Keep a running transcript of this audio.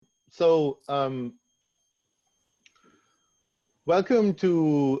Welcome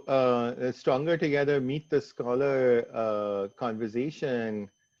to Stronger Together Meet the Scholar conversation.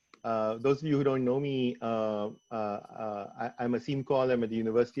 Those of you who don't know me, I'm Asim Kaul. I'm at the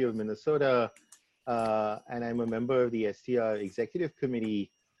University of Minnesota, and I'm a member of the STR Executive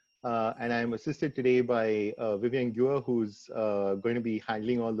Committee. And I'm assisted today by Vivian Gua, who's going to be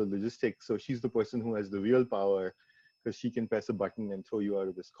handling all the logistics. So she's the person who has the real power, because she can press a button and throw you out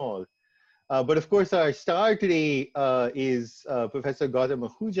of this call. But of course, our star today is Professor Gautam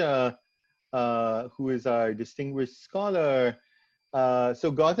Ahuja, who is our distinguished scholar.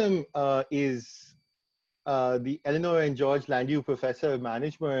 So Gautam is the Eleanor and George Landau Professor of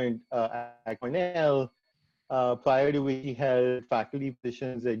Management at Cornell, prior to which he held faculty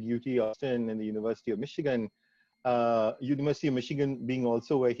positions at UT Austin and the University of Michigan. University of Michigan being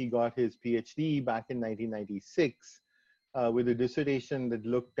also where he got his PhD back in 1996, with a dissertation that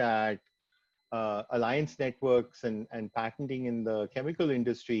looked at alliance networks and patenting in the chemical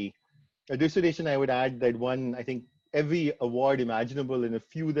industry. A dissertation, I would add, that won, I think, every award imaginable, and a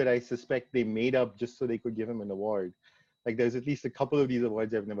few that I suspect they made up just so they could give him an award. Like there's at least a couple of these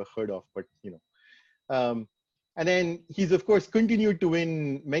awards I've never heard of, but you know. And then he's of course continued to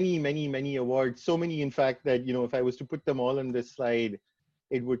win many, many, many awards. So many, in fact, that you know, if I was to put them all on this slide,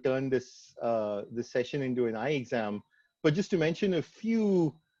 it would turn this this session into an eye exam. But just to mention a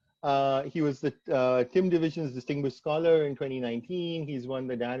few, he was the Tim Division's Distinguished Scholar in 2019. He's won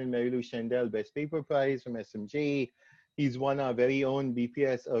the Dan and Mary Lou Shendell Best Paper Prize from SMJ. He's won our very own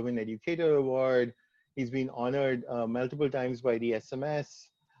BPS Urban Educator Award. He's been honored multiple times by the SMS.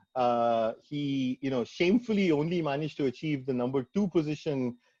 He, you know, shamefully only managed to achieve the #2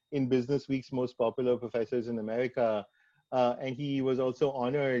 position in Business Week's most popular professors in America. And he was also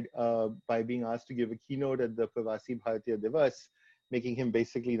honored by being asked to give a keynote at the Pravasi Bharatiya Divas, making him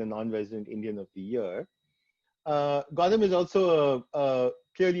basically the non-resident Indian of the year. Gautam is also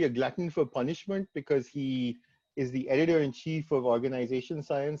clearly a glutton for punishment, because he is the editor-in-chief of Organization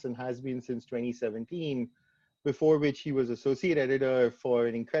Science and has been since 2017, before which he was associate editor for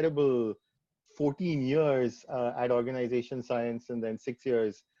an incredible 14 years at Organization Science, and then 6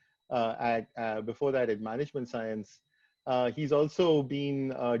 years before that at Management Science. He's also been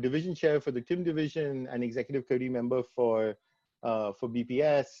division chair for the Tim Division and executive committee member for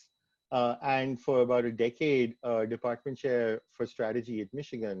BPS, and for about a decade, department chair for strategy at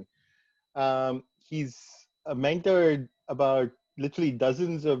Michigan. He's mentored about literally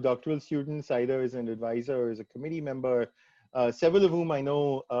dozens of doctoral students, either as an advisor or as a committee member, several of whom I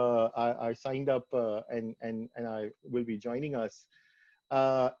know are signed up and will be joining us.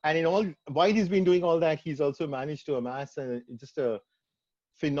 And in all, while he's been doing all that, he's also managed to amass just a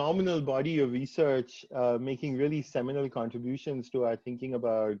phenomenal body of research, making really seminal contributions to our thinking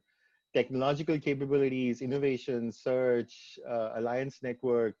about technological capabilities, innovation, search, alliance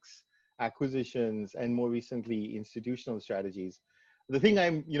networks, acquisitions, and more recently, institutional strategies. The thing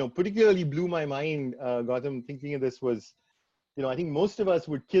particularly blew my mind, Gautam, thinking of this was, I think most of us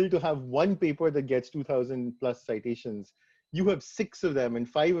would kill to have one paper that gets 2,000 plus citations. You have 6 of them, and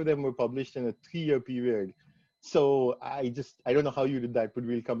 5 of them were published in a 3-year period. So I don't know how you did that, but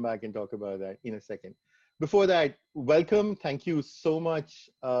we'll come back and talk about that in a second. Before that, welcome. Thank you so much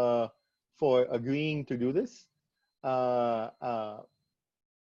for agreeing to do this.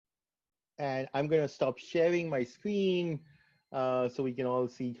 And I'm going to stop sharing my screen so we can all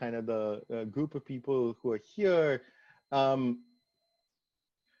see kind of the group of people who are here.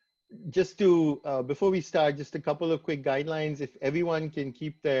 Just to, before we start, just a couple of quick guidelines. If everyone can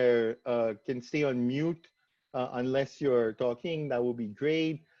keep their, can stay on mute unless you're talking, that would be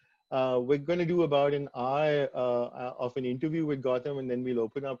great. We're going to do about an hour of an interview with Gautam, and then we'll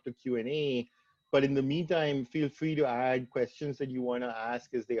open up to Q&A. But in the meantime, feel free to add questions that you want to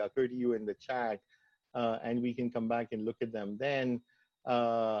ask as they occur to you in the chat, and we can come back and look at them then.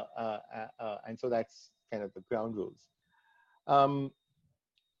 And so that's kind of the ground rules.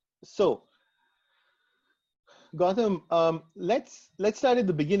 So, Gautam, let's start at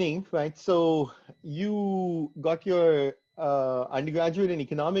the beginning, right? So you got your undergraduate in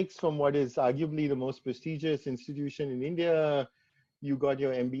economics from what is arguably the most prestigious institution in India. You got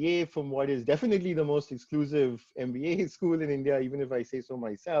your MBA from what is definitely the most exclusive MBA school in India, even if I say so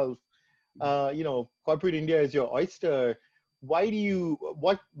myself. Corporate India is your oyster. Why do you,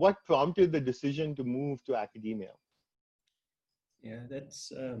 what prompted the decision to move to academia? Yeah,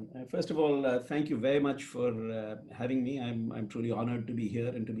 that's, first of all, thank you very much for having me. I'm truly honored to be here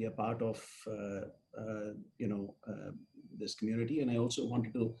and to be a part of, this community. And I also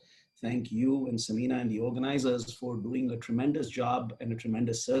wanted to thank you and Samina and the organizers for doing a tremendous job and a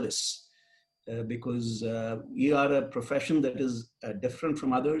tremendous service. Because we are a profession that is different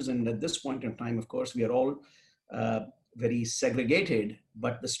from others. And at this point in time, of course, we are all very segregated,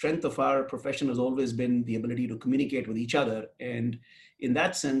 but the strength of our profession has always been the ability to communicate with each other. And in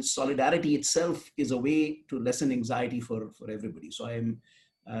that sense, solidarity itself is a way to lessen anxiety for everybody. So I am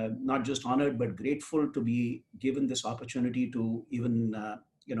not just honored, but grateful to be given this opportunity to even,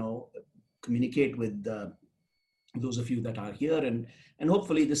 communicate with those of you that are here, and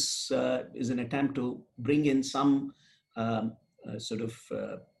hopefully this is an attempt to bring in some some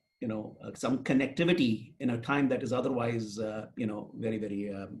connectivity in a time that is otherwise very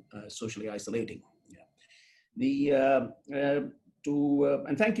very socially isolating. Yeah.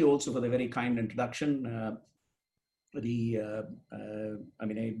 And thank you also for the very kind introduction. We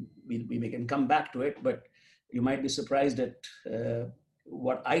can come back to it, but you might be surprised at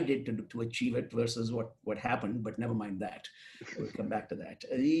what I did to achieve it versus what happened, but never mind that. We'll come back to that.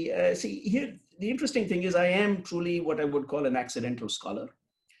 The interesting thing is I am truly what I would call an accidental scholar.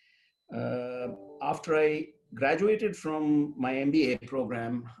 After I graduated from my MBA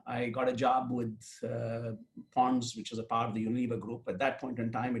program, I got a job with Pons, which is a part of the Unilever group. At that point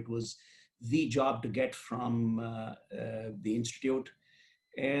in time, it was the job to get from the institute.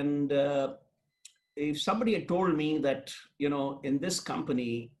 And if somebody had told me that, in this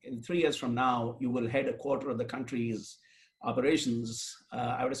company, in 3 years from now, you will head a quarter of the country's operations,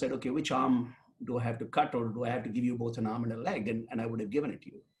 I would have said, okay, which arm do I have to cut, or do I have to give you both an arm and a leg? And I would have given it to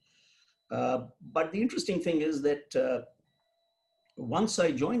you. But the interesting thing is that once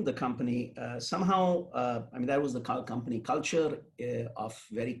I joined the company, somehow, that was the company culture of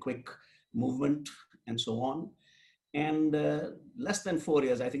very quick movement and so on. And less than 4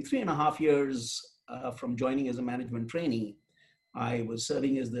 years, I think 3.5 years from joining as a management trainee, I was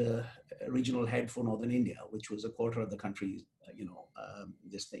serving as the regional head for Northern India, which was a quarter of the country,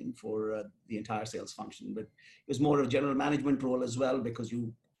 this thing for the entire sales function. But it was more of a general management role as well, because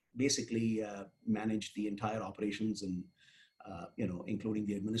you basically manage the entire operations and, including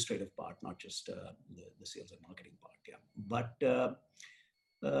the administrative part, not just the sales and marketing part. Yeah. But,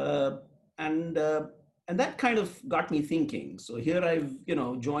 and that kind of got me thinking. So here I've,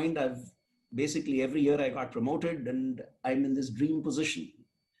 joined, basically every year I got promoted, and I'm in this dream position.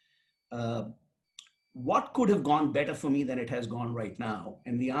 What could have gone better for me than it has gone right now?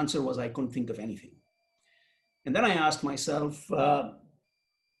 And the answer was I couldn't think of anything. And then I asked myself,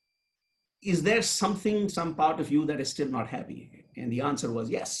 is there some part of you that is still not happy? And the answer was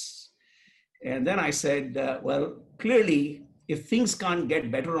yes. And then I said, well, clearly, if things can't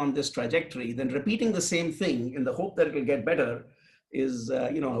get better on this trajectory, then repeating the same thing in the hope that it will get better is,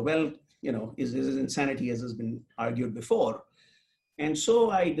 is insanity, as has been argued before. And so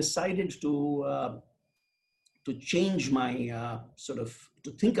I decided to change my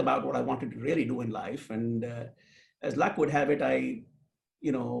to think about what I wanted to really do in life. And as luck would have it, I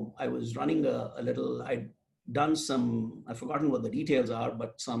was running a little, I'd done some, I've forgotten what the details are,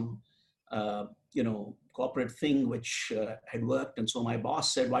 but some, corporate thing which had worked. And so my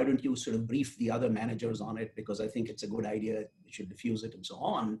boss said, why don't you sort of brief the other managers on it? Because I think it's a good idea, you should diffuse it and so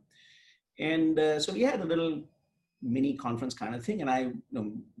on. And so we had a little mini conference kind of thing, and I,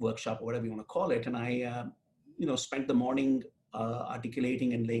 workshop or whatever you want to call it. And I, spent the morning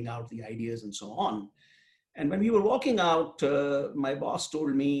articulating and laying out the ideas and so on. And when we were walking out, my boss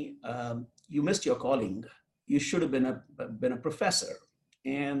told me, you missed your calling. You should have been a professor.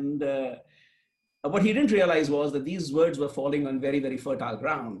 And what he didn't realize was that these words were falling on very, very fertile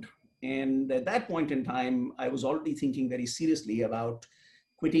ground. And at that point in time, I was already thinking very seriously about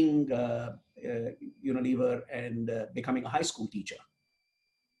quitting Unilever and becoming a high school teacher.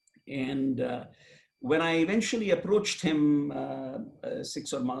 And when I eventually approached him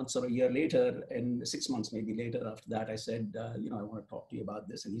 6 months or a year later, and 6 months maybe later after that, I said, I want to talk to you about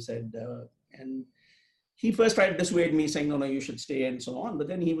this. And he said, and he first tried to dissuade me, saying, no, you should stay and so on. But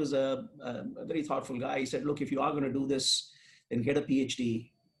then he was a very thoughtful guy. He said, look, if you are going to do this, then get a PhD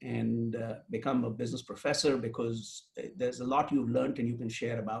and become a business professor, because there's a lot you've learned and you can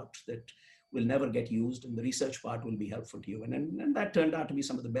share about that will never get used, and the research part will be helpful to you. And that turned out to be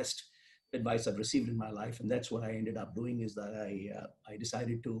some of the best advice I've received in my life. And that's what I ended up doing, is that I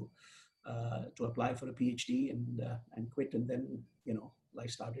decided to apply for a PhD and quit. And then, life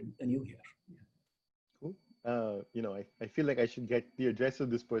started anew here. Yeah. Cool. I feel like I should get the address of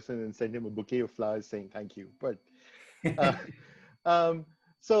this person and send him a bouquet of flowers saying thank you. But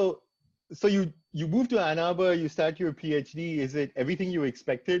so you moved to Ann Arbor, you start your PhD. Is it everything you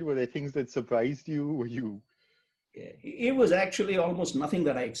expected? Were there things that surprised you? Were you It was actually almost nothing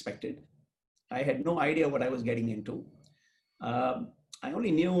that I expected. I had no idea what I was getting into. I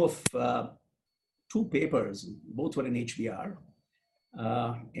only knew of two papers, both were in HBR,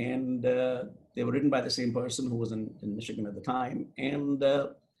 and they were written by the same person who was in Michigan at the time. And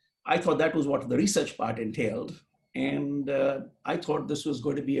I thought that was what the research part entailed. And I thought this was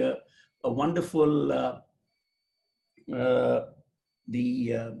going to be a wonderful,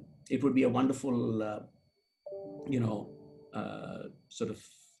 it would be a wonderful, sort of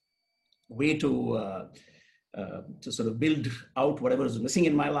way to sort of build out whatever is missing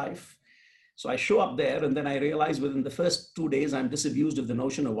in my life. So I show up there, and then I realize within the first 2 days, I'm disabused of the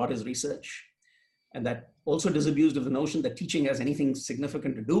notion of what is research. And that also disabused of the notion that teaching has anything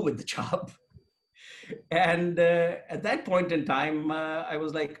significant to do with the job. And at that point in time, I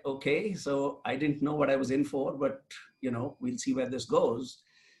was like, okay, so I didn't know what I was in for, but we'll see where this goes.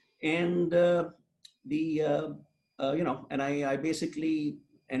 And and I basically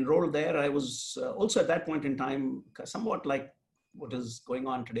enrolled there. I was also at that point in time, somewhat like what is going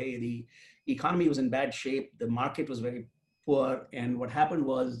on today. The economy was in bad shape. The market was very poor. And what happened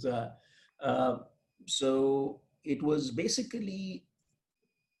was, so it was basically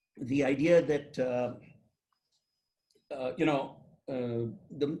the idea that,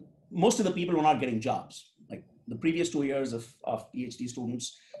 most of the people were not getting jobs. Like the previous 2 years of PhD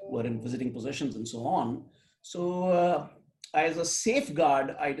students were in visiting positions and so on. So as a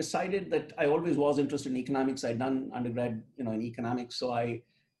safeguard, I decided that I always was interested in economics. I'd done undergrad, in economics. So I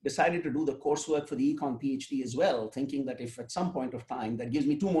decided to do the coursework for the econ PhD as well, thinking that if at some point of time, that gives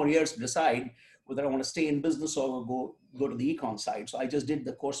me 2 more years to decide whether I want to stay in business or go to the econ side. So I just did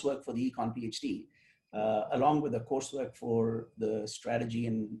the coursework for the econ PhD, along with the coursework for the strategy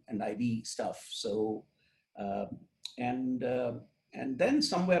and IB stuff. So, and then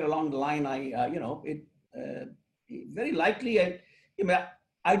somewhere along the line, very likely,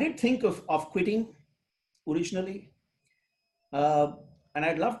 I did think of quitting originally. And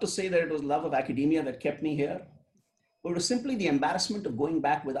I'd love to say that it was love of academia that kept me here, but it was simply the embarrassment of going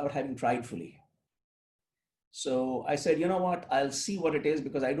back without having tried fully. So I said, you know what, I'll see what it is,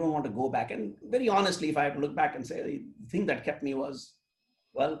 because I don't want to go back. And very honestly, if I have to look back and say, the thing that kept me was,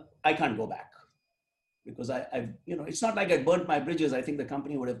 well, I can't go back. Because it's not like I burnt my bridges. I think the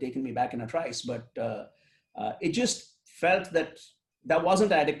company would have taken me back in a trice, but it just felt that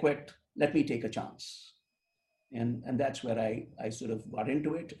wasn't adequate. Let me take a chance. And that's where I sort of got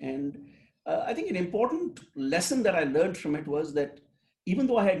into it. And I think an important lesson that I learned from it was that even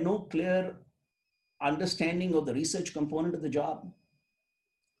though I had no clear understanding of the research component of the job,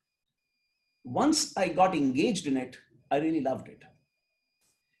 once I got engaged in it, I really loved it.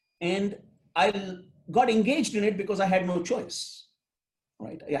 And I got engaged in it because I had no choice,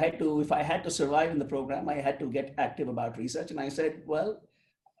 right? If I had to survive in the program, I had to get active about research. And I said, well,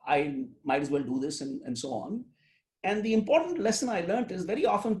 I might as well do this and so on. And the important lesson I learned is very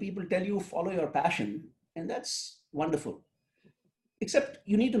often people tell you, follow your passion. And that's wonderful. Except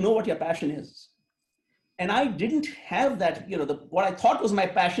you need to know what your passion is. And I didn't have that, what I thought was my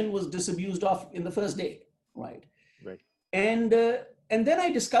passion was disabused of in the first day, right? Right. And then I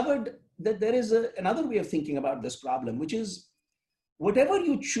discovered that there is another way of thinking about this problem, which is whatever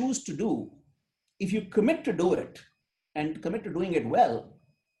you choose to do, if you commit to do it and commit to doing it well,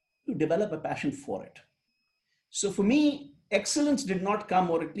 you develop a passion for it. So for me, excellence did not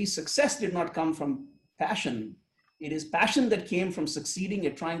come, or at least success did not come from passion. It is passion that came from succeeding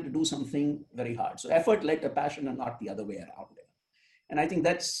at trying to do something very hard. So effort led to passion and not the other way around. And I think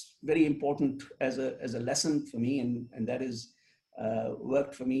that's very important as a lesson for me. And that is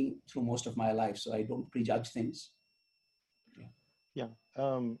worked for me through most of my life. So I don't prejudge things. Yeah.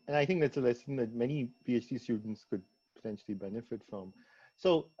 And I think that's a lesson that many PhD students could potentially benefit from.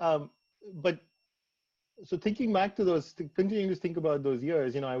 So, so thinking back to those, continuing to think about those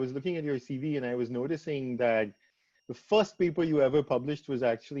years, I was looking at your CV and I was noticing that the first paper you ever published was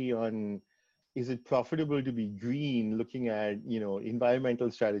actually on, is it profitable to be green, looking at,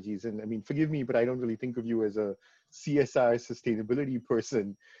 environmental strategies. And I mean, forgive me, but I don't really think of you as a CSR sustainability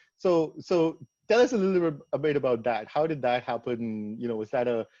person. So tell us a bit about that. How did that happen?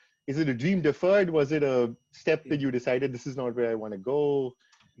 Is it a dream deferred? Was it a step that you decided this is not where I want to go?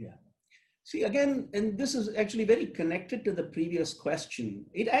 Yeah. See, again, and this is actually very connected to the previous question.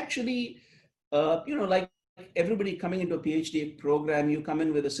 It actually, like everybody coming into a PhD program, you come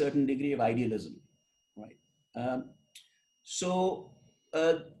in with a certain degree of idealism, right?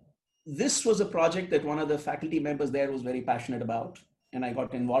 This was a project that one of the faculty members there was very passionate about. And I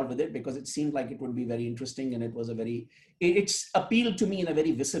got involved with it because it seemed like it would be very interesting. And it was it's appealed to me in a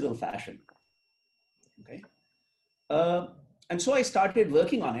very visceral fashion. Okay. And so I started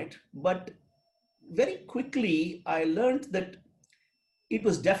working on it, but very quickly I learned that it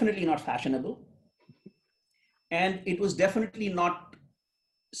was definitely not fashionable, and it was definitely not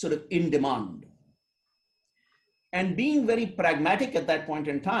sort of in demand. And being very pragmatic at that point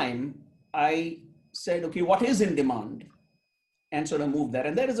in time, I said, okay, what is in demand? And sort of moved there.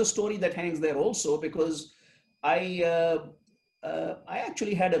 And there is a story that hangs there also, because I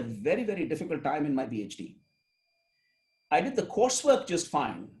actually had a very, very difficult time in my PhD. I did the coursework just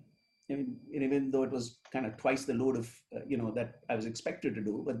fine, even though it was kind of twice the load of, that I was expected to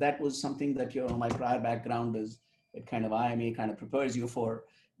do. But that was something that, my prior background is, it kind of IMA kind of prepares you for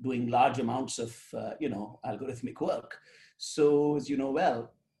doing large amounts of, algorithmic work. So as you know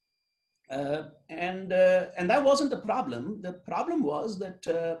well, and that wasn't the problem. The problem was that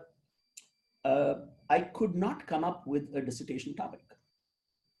I could not come up with a dissertation topic.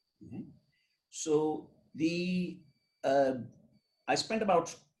 Okay. So I spent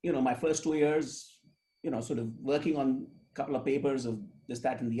about my first 2 years, sort of working on a couple of papers of this,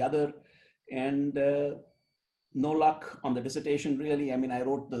 that, and the other, and no luck on the dissertation really. I mean, I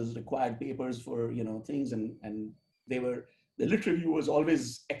wrote those required papers for things, and the lit review was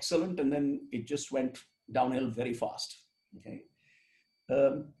always excellent, and then it just went downhill very fast. Okay.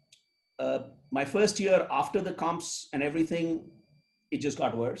 My first year after the comps and everything, it just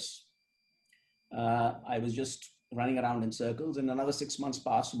got worse. I was just running around in circles, and another 6 months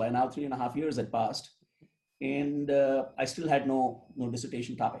passed. By now, 3.5 years had passed, and I still had no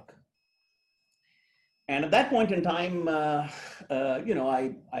dissertation topic. And at that point in time, I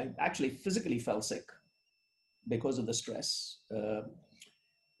actually physically fell sick because of the stress.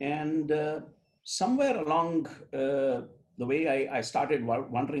 And somewhere along the way, I started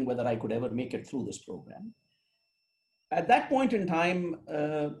wondering whether I could ever make it through this program. At that point in time,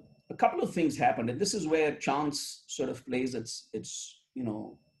 a couple of things happened, and this is where chance sort of plays its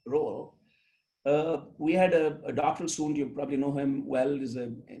role. We had a doctoral student, you probably know him well, is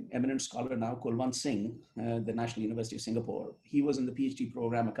an eminent scholar now, Kulwant Singh, the National University of Singapore. He was in the PhD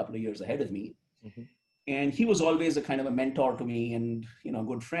program a couple of years ahead of me. Mm-hmm. And he was always a kind of a mentor to me and, a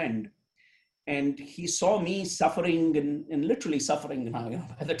good friend. And he saw me suffering and literally suffering.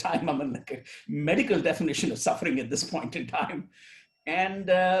 By the time I'm in like a medical definition of suffering at this point in time. And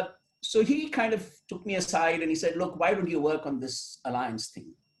so he kind of took me aside and he said, look, why don't you work on this alliance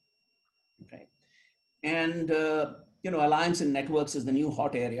thing? Okay. And, alliance and networks is the new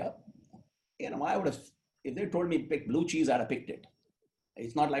hot area. I would have, if they told me to pick blue cheese, I'd have picked it.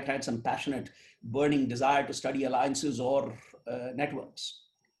 It's not like I had some passionate, burning desire to study alliances or networks.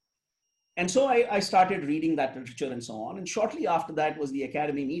 And so I started reading that literature and so on. And shortly after that was the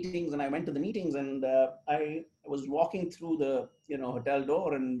academy meetings, and I went to the meetings, and I was walking through the hotel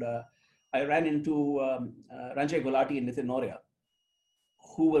door, and I ran into Ranjay Gulati and Nitin Noria,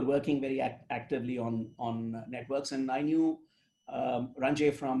 who were working very actively on networks. And I knew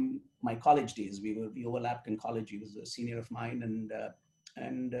Ranjay from my college days. We overlapped in college. He was a senior of mine,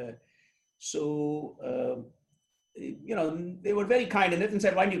 so they were very kind. And Nitin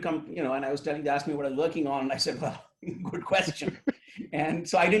said, why don't you come, and I was they asked me what I was working on. And I said, well, good question. And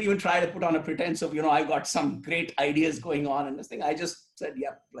so I didn't even try to put on a pretense of, I've got some great ideas going on and this thing. I just said,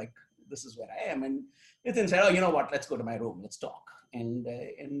 yep, like, this is where I am. And Nitin said, oh, you know what, let's go to my room, let's talk. And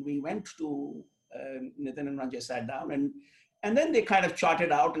we went to, Nitin and Ranjay sat down, and then they kind of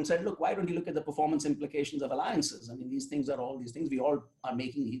charted out and said, look, why don't you look at the performance implications of alliances? I mean, these things are all these things. We all are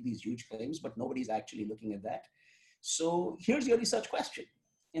making these huge claims, but nobody's actually looking at that. So here's your research question.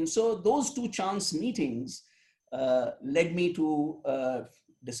 And so those two chance meetings led me to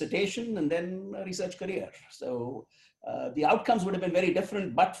dissertation and then a research career. So the outcomes would have been very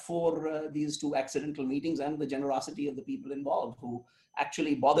different, but for these two accidental meetings and the generosity of the people involved who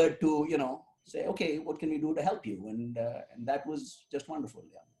actually bothered to, say, okay, what can we do to help you? And that was just wonderful.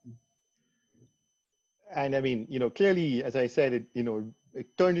 Yeah. And I mean, clearly, as I said,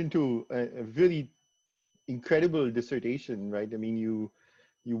 it turned into a really incredible dissertation, right? I mean, you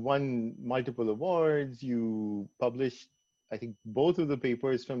won multiple awards. You published, I think, both of the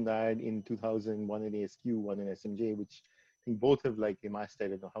papers from that in 2000, one in ASQ, one in SMJ, which I think both have like amassed, I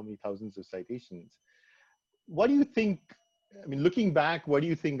don't know how many thousands of citations. What do you think? I mean, looking back, what do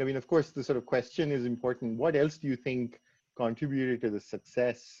you think? I mean, of course, the sort of question is important. What else do you think contributed to the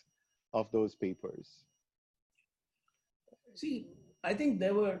success of those papers? See, I think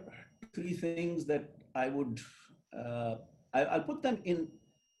there were three things that I would, I'll put them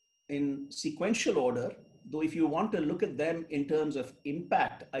in sequential order, though if you want to look at them in terms of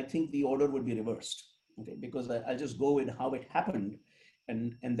impact, I think the order would be reversed, okay? Because I'll just go with how it happened.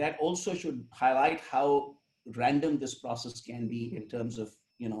 And that also should highlight how random this process can be in terms of,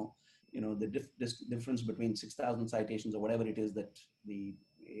 the difference between 6,000 citations or whatever it is that the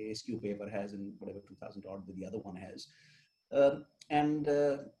ASQ paper has and whatever 2,000 odd that the other one has. And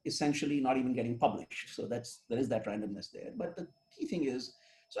essentially not even getting published. So there is that randomness there. But the key thing is,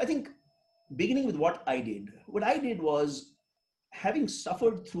 so I think beginning with what I did was, having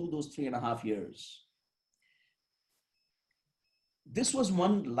suffered through those 3.5 years, this was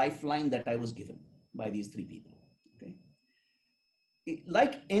one lifeline that I was given by these three people. Okay,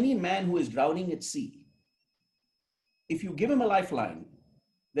 like any man who is drowning at sea, if you give him a lifeline,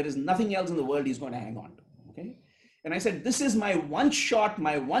 there is nothing else in the world he's going to hang on to. Okay, and I said, this is my one shot,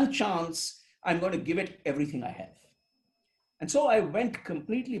 my one chance. I'm going to give it everything I have. And so I went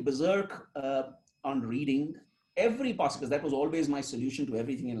completely berserk on reading every possible, because that was always my solution to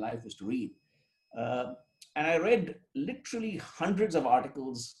everything in life, was to read. And I read literally hundreds of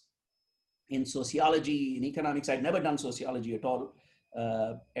articles in sociology, in economics. I'd never done sociology at all.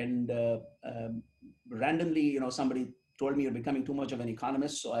 Randomly, somebody told me you're becoming too much of an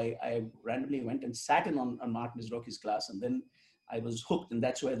economist. So I randomly went and sat in on Martin Isroki's class, and then I was hooked, and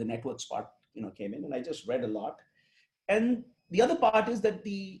that's where the networks part, came in, and I just read a lot. And the other part is that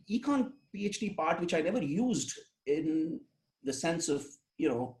the econ PhD part, which I never used in the sense of,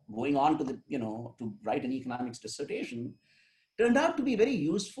 going on to to write an economics dissertation, turned out to be very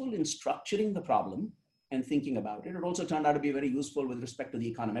useful in structuring the problem and thinking about it. It also turned out to be very useful with respect to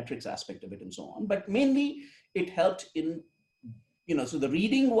the econometrics aspect of it and so on. But mainly it helped in, so the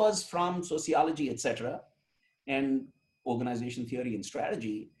reading was from sociology, etc., and organization theory and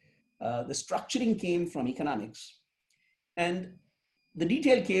strategy. The structuring came from economics, and the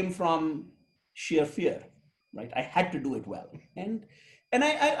detail came from sheer fear, right? I had to do it well. And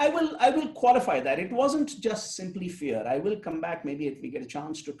I will qualify that. It wasn't just simply fear. I will come back maybe if we get a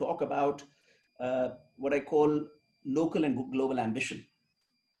chance to talk about what I call local and global ambition.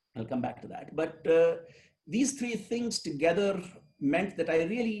 I'll come back to that. But these three things together meant that I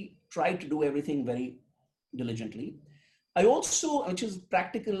really tried to do everything very diligently. I also, which is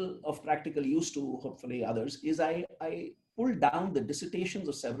practical use to hopefully others, is I pulled down the dissertations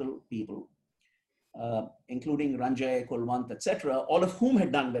of several people, including Ranjay, Kulwant, etc., all of whom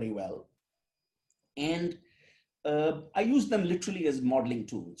had done very well. And I used them literally as modeling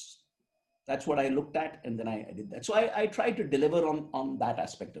tools. That's what I looked at, and then I did that. So I tried to deliver on that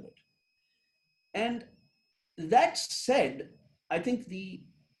aspect of it. And that said, I think the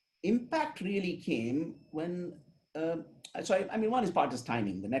impact really came when, one part is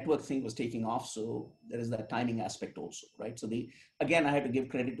timing. The network thing was taking off, so there is that timing aspect also, right? So again, I had to give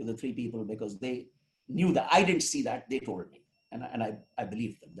credit to the three people because they knew that. I didn't see that, they told me, and I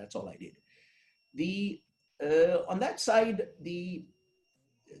believed them. That's all I did. On that side, the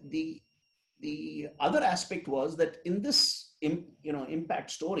other aspect was that in this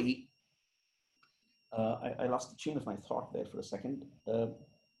impact story, I lost the chain of my thought there for a second.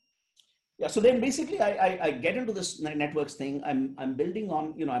 So then basically I get into this networks thing. I'm building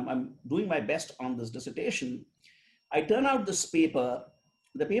on, I'm doing my best on this dissertation. I turn out this paper.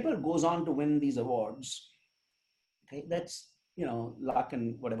 The paper goes on to win these awards. Okay, that's, luck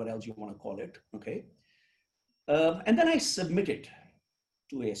and whatever else you want to call it. Okay. And then I submit it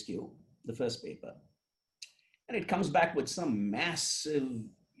to ASQ, the first paper. And it comes back with some massive,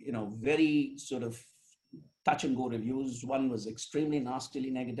 very sort of touch and go reviews. One was extremely nastily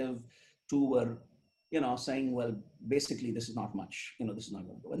negative. Two were, saying, well, basically this is not much, this is not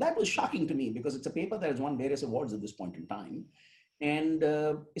going to go. And that was shocking to me because it's a paper that has won various awards at this point in time. And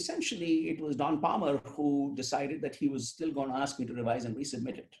essentially it was Don Palmer who decided that he was still going to ask me to revise and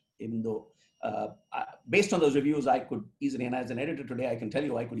resubmit it, even though based on those reviews, I could easily, and as an editor today, I can tell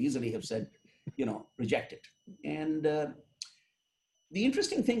you, I could easily have said, reject it. And the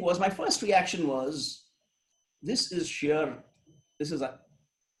interesting thing was, my first reaction was, this is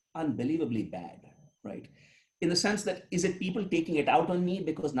unbelievably bad, right? In the sense that, is it people taking it out on me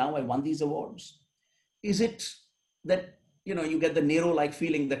because now I won these awards? Is it that, you get the Nero-like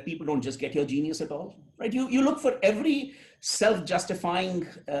feeling that people don't just get your genius at all, right? You look for every self-justifying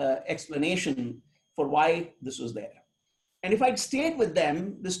explanation for why this was there. And if I'd stayed with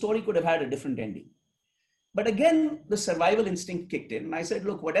them, the story could have had a different ending. But again, the survival instinct kicked in. And I said,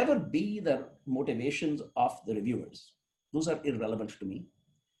 look, whatever be the motivations of the reviewers, those are irrelevant to me.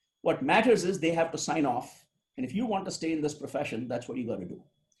 What matters is they have to sign off. And if you want to stay in this profession, that's what you got to do.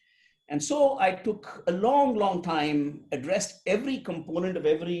 And so I took a long, long time, addressed every component of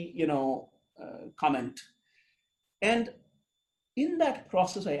every, comment. And in that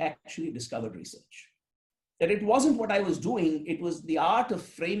process, I actually discovered research. that it wasn't what I was doing, it was the art of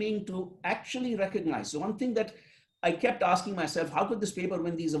framing to actually recognize. So one thing that I kept asking myself, how could this paper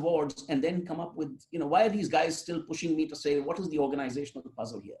win these awards, and then come up with, why are these guys still pushing me to say, what is the organizational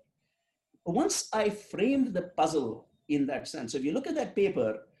puzzle here? Once I framed the puzzle in that sense, so if you look at that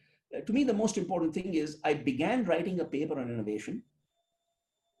paper, to me, the most important thing is I began writing a paper on innovation,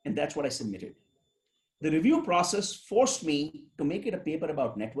 and that's what I submitted. The review process forced me to make it a paper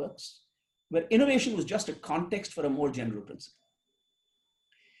about networks, where innovation was just a context for a more general principle.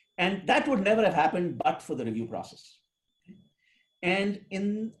 And that would never have happened but for the review process. And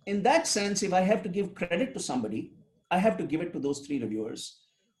in that sense, if I have to give credit to somebody, I have to give it to those 3 reviewers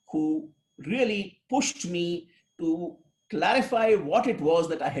who really pushed me to clarify what it was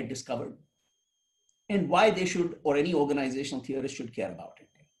that I had discovered and why they should, or any organizational theorist should, care about it.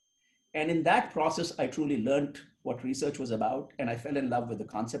 And in that process, I truly learned what research was about, and I fell in love with the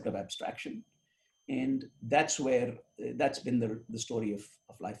concept of abstraction. And that's been the story of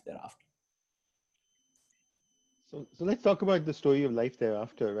life thereafter. So let's talk about the story of life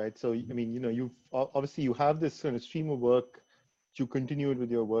thereafter, right? So, I mean, you've obviously you have this kind of stream of work. You continued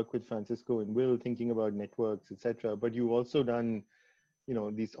with your work with Francisco and Will, thinking about networks, etc. But you've also done,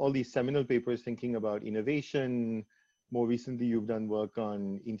 all these seminal papers thinking about innovation. More recently, you've done work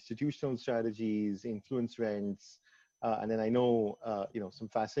on institutional strategies, influence rents, and then I know, some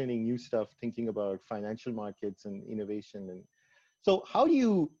fascinating new stuff thinking about financial markets and innovation. And so how do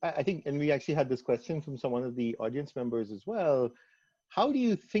you, I think, and we actually had this question from one of the audience members as well, how do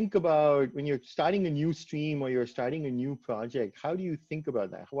you think about when you're starting a new stream or you're starting a new project, how do you think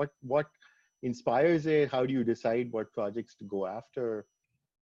about that? What inspires it? How do you decide what projects to go after?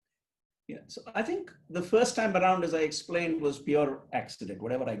 Yeah, so I think the first time around, as I explained, was pure accident,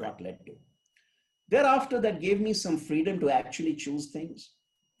 whatever I got led to. Thereafter, that gave me some freedom to actually choose things.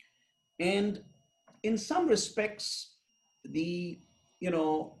 And in some respects,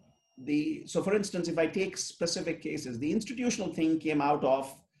 so for instance, if I take specific cases, the institutional thing came out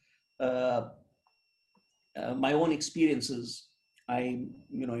of my own experiences. I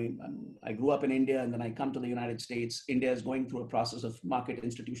grew up in India, and then I come to the United States. India is going through a process of market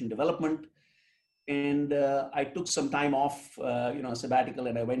institution development. And I took some time off, a sabbatical,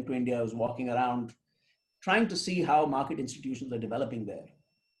 and I went to India. I was walking around trying to see how market institutions are developing there.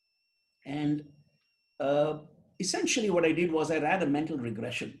 And essentially what I did was I ran a mental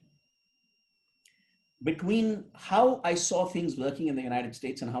regression between how I saw things working in the United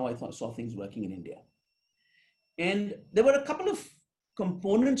States and how I saw things working in India. And there were a couple of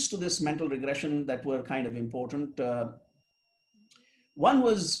components to this mental regression that were kind of important. One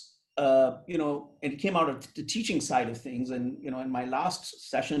was, it came out of the teaching side of things. And, in my last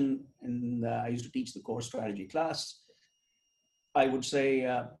session, I used to teach the core strategy class, I would say,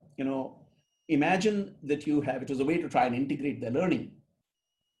 imagine that it was a way to try and integrate the learning.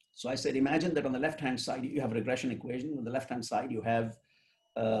 So I said, imagine that on the left-hand side, you have a regression equation. On the left-hand side, you have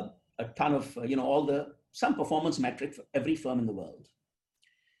a ton of, some performance metric for every firm in the world.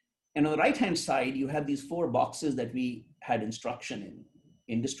 And on the right-hand side, you have these 4 boxes that we had instruction in: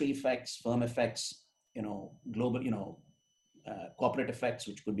 industry effects, firm effects, global, corporate effects,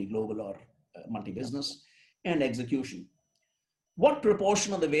 which could be global or multi-business, and execution. What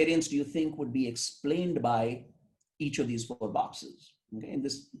proportion of the variance do you think would be explained by each of these 4 boxes, okay, in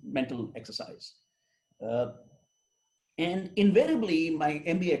this mental exercise? And invariably, my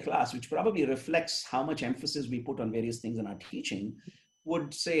MBA class, which probably reflects how much emphasis we put on various things in our teaching,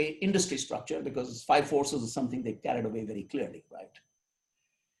 would say industry structure, because 5 forces is something they carried away very clearly, right?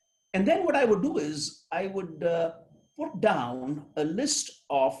 And then what I would do is I would put down a list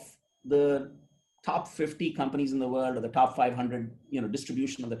of the top 50 companies in the world, or the top 500,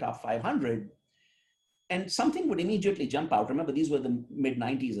 distribution of the top 500. And something would immediately jump out. Remember, these were the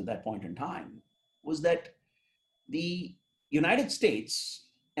mid-90s at that point in time, was that the United States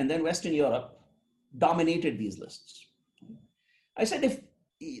and then Western Europe dominated these lists. I said,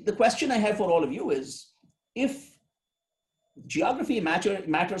 the question I have for all of you is, if geography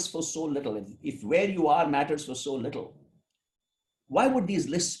matters for so little, if where you are matters for so little, why would these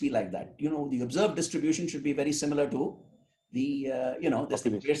lists be like that? The observed distribution should be very similar to the,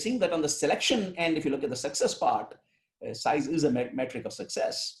 we're seeing that on the selection end, if you look at the success part, size is a metric of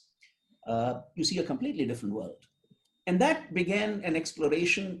success. You see a completely different world. And that began an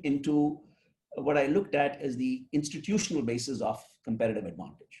exploration into what I looked at as the institutional basis of competitive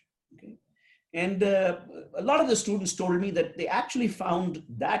advantage. Okay? And a lot of the students told me that they actually found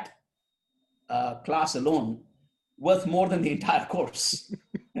that class alone worth more than the entire course.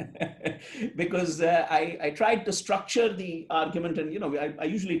 Because I tried to structure the argument, and I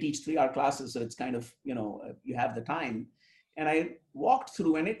usually teach 3-hour classes, so it's kind of you have the time, and I walked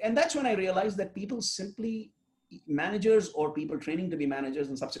through, and that's when I realized that people simply, managers or people training to be managers,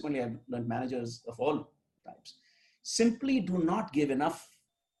 and subsequently I've learned managers of all types, simply do not give enough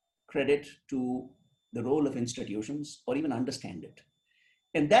credit to the role of institutions or even understand it.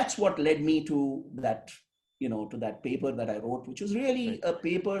 And that's what led me to that, to that paper that I wrote, which was really a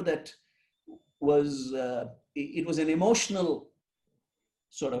paper that was, it was an emotional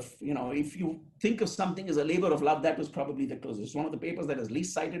sort of, if you think of something as a labor of love, that was probably the closest. It's one of the papers that is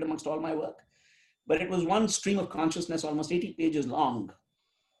least cited amongst all my work, but it was one stream of consciousness, almost 80 pages long,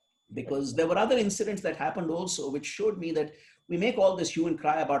 because there were other incidents that happened also, which showed me that we make all this hue and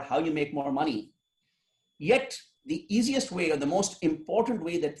cry about how you make more money. Yet the easiest way, or the most important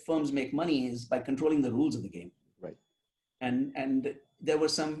way that firms make money, is by controlling the rules of the game. Right. And there were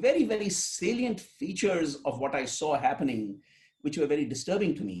some very, very salient features of what I saw happening, which were very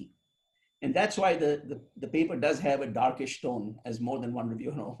disturbing to me. And that's why the paper does have a darkish tone, as more than one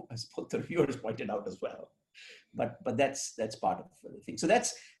reviewer, as both the reviewers pointed out as well. But that's part of the thing. So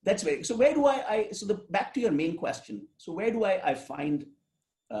that's very, so where do back to your main question. So where do I find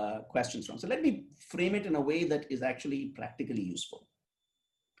questions from? So let me frame it in a way that is actually practically useful.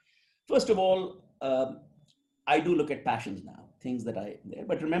 First of all, I do look at passions now, things that there.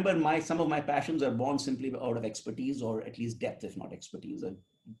 But remember, some of my passions are born simply out of expertise, or at least depth, if not expertise. I've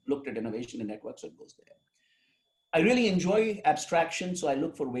looked at innovation and networks, so it goes there. I really enjoy abstraction, so I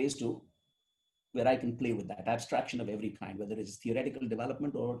look for ways where I can play with that abstraction of every kind, whether it's theoretical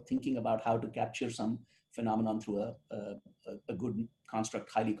development or thinking about how to capture some phenomenon through a good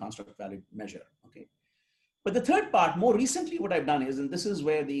construct, highly construct valid measure. Okay. But the third part, more recently, what I've done is, and this is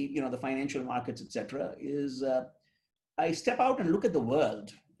where the financial markets, etc., is I step out and look at the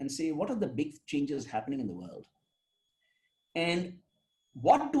world and say, what are the big changes happening in the world, and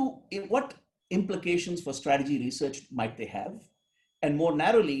what implications for strategy research might they have, and more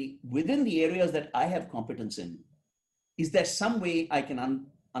narrowly, within the areas that I have competence in, is there some way I can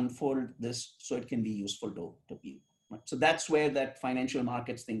unfold this so it can be useful to people? Right? So that's where that financial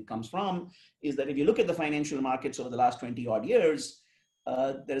markets thing comes from, is that if you look at the financial markets over the last 20 odd years,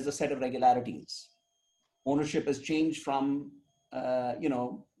 there is a set of regularities. Ownership has changed from,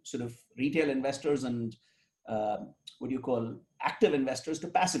 sort of retail investors and active investors to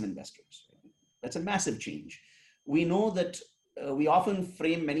passive investors. That's a massive change. We know that we often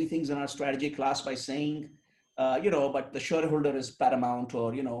frame many things in our strategy class by saying, but the shareholder is paramount,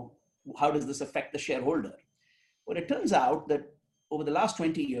 or, how does this affect the shareholder? But it turns out that over the last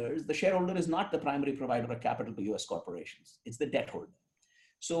 20 years, the shareholder is not the primary provider of capital to US corporations. It's the debt holder.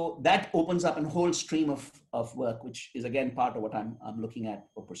 So that opens up a whole stream of work, which is again part of what I'm looking at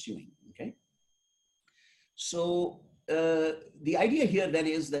or pursuing. Okay. So the idea here then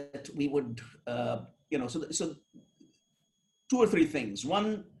is that we would, so 2 or 3 things.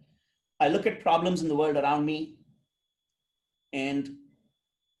 One, I look at problems in the world around me and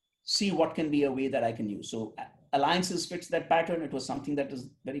see what can be a way that I can use. So alliances fits that pattern. It was something that is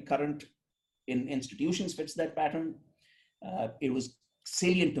very current in institutions, fits that pattern. It was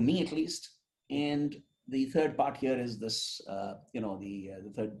salient to me, at least. And the third part here is this,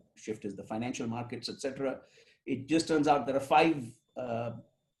 the third shift is the financial markets, etc. It just turns out there are 5,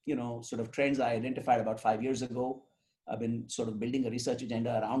 sort of trends I identified about 5 years ago. I've been sort of building a research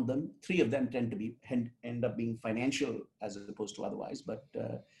agenda around them. 3 of them end up being financial as opposed to otherwise, but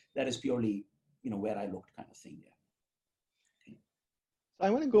that is purely, where I looked, kind of thing. Yeah. Okay. I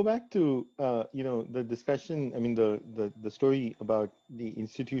want to go back to, the discussion. I mean, the story about the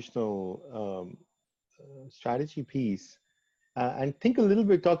institutional strategy piece, and talk a little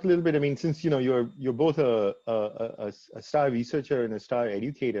bit. I mean, since you're both a star researcher and a star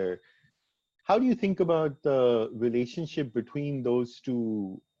educator, how do you think about the relationship between those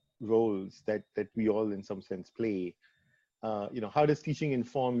 2 roles that we all, in some sense, play? How does teaching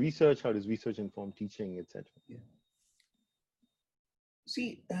inform research? How does research inform teaching, etc.? Yeah.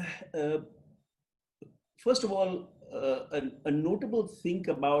 See, first of all, a notable thing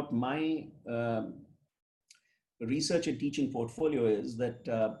about my research and teaching portfolio is that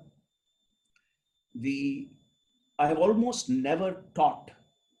I have almost never taught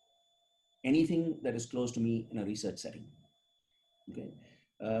anything that is close to me in a research setting. Okay.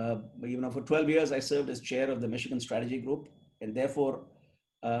 For 12 years, I served as chair of the Michigan Strategy Group, and therefore,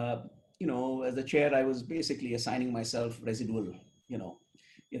 as the chair, I was basically assigning myself residual,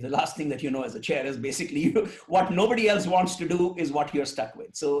 if the last thing that you know as a chair is basically what nobody else wants to do is what you're stuck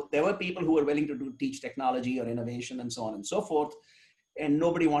with. So there were people who were willing to teach technology or innovation and so on and so forth. And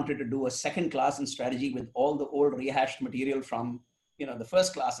nobody wanted to do a second class in strategy with all the old rehashed material from, the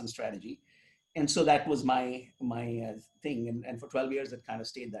first class in strategy. And so that was my thing. And for 12 years, it kind of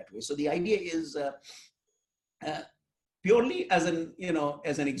stayed that way. So the idea is purely as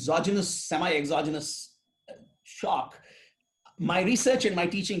an exogenous, semi-exogenous shock, my research and my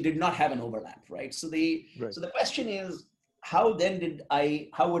teaching did not have an overlap, right? So the question is, how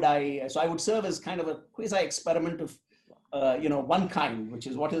would I, so I would serve as kind of a quasi-experiment of, one kind, which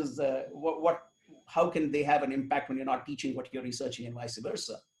is how can they have an impact when you're not teaching what you're researching and vice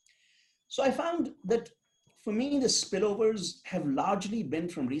versa. So I found that for me, the spillovers have largely been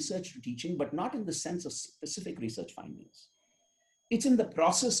from research to teaching, but not in the sense of specific research findings. It's in the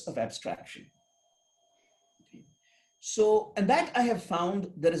process of abstraction. So, and that I have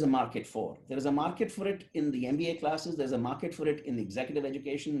found there is a market for. There is a market for it in the MBA classes. There's a market for it in the executive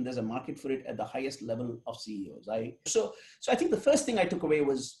education. And there's a market for it at the highest level of CEOs. So I think the first thing I took away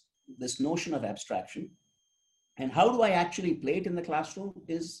was this notion of abstraction. And how do I actually play it in the classroom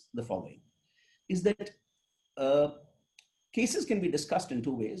is the following, is that cases can be discussed in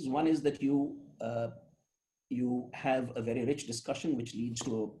two ways. One is that you have a very rich discussion, which leads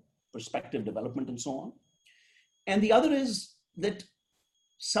to a perspective development and so on. And the other is that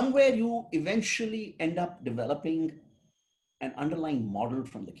somewhere you eventually end up developing an underlying model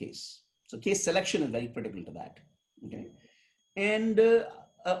from the case. So case selection is very critical to that. Okay. And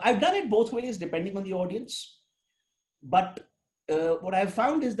I've done it both ways depending on the audience. But what I've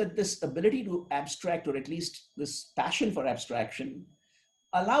found is that this ability to abstract, or at least this passion for abstraction,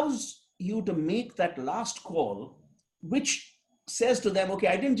 allows you to make that last call, which says to them, okay,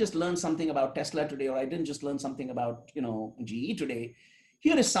 I didn't just learn something about Tesla today, or I didn't just learn something about, GE today.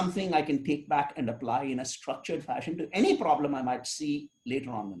 Here is something I can take back and apply in a structured fashion to any problem I might see later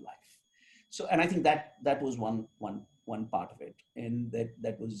on in life. So, and I think that was one part of it, and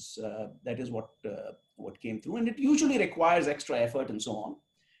that is what came through. And it usually requires extra effort and so on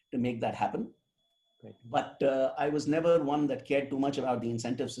to make that happen. Right. But I was never one that cared too much about the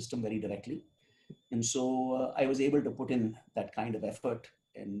incentive system very directly. And so I was able to put in that kind of effort,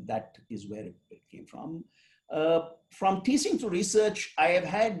 and that is where it came from. From teaching to research, I have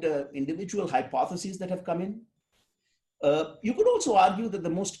had individual hypotheses that have come in. You could also argue that the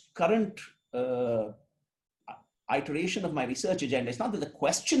most current iteration of my research agenda, it's not that the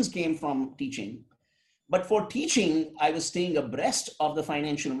questions came from teaching, but for teaching, I was staying abreast of the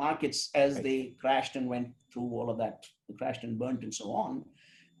financial markets as they crashed and went through all of that, crashed and burnt and so on.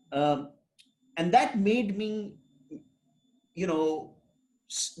 And that made me,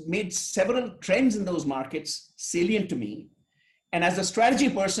 made several trends in those markets salient to me. And as a strategy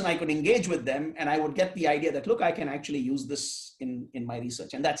person, I could engage with them, and I would get the idea that, look, I can actually use this in my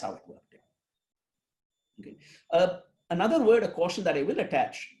research. And that's how it worked. Okay. Another word of caution that I will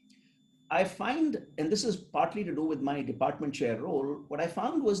attach, I find, and this is partly to do with my department chair role, what I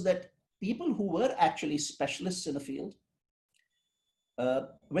found was that people who were actually specialists in a field,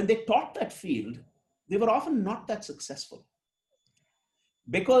 when they taught that field, they were often not that successful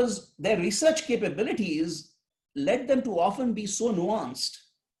because their research capabilities led them to often be so nuanced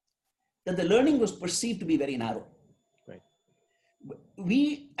that the learning was perceived to be very narrow. Right.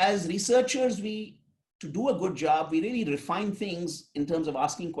 We, as researchers, to do a good job, we really refine things in terms of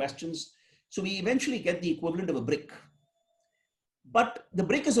asking questions. So we eventually get the equivalent of a brick. But the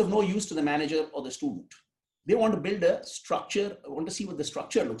brick is of no use to the manager or the student. They want to build a structure, want to see what the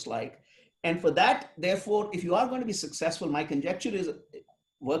structure looks like. And for that, therefore, if you are going to be successful, my conjecture is,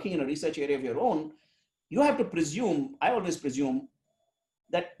 working in a research area of your own, you have to presume, I always presume,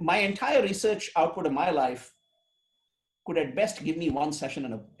 that my entire research output of my life could at best give me one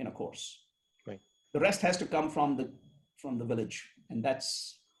session in a course. Right. The rest has to come from the village. And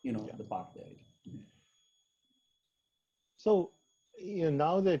that's, the part there. So,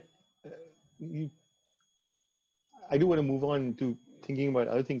 now that I do want to move on to thinking about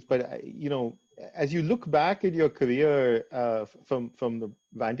other things, but as you look back at your career from the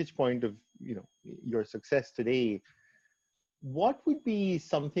vantage point of your success today, what would be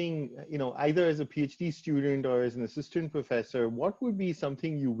something, either as a PhD student or as an assistant professor, what would be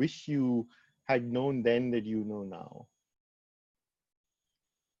something you wish you had known then that you know now?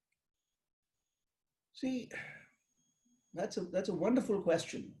 See, that's a wonderful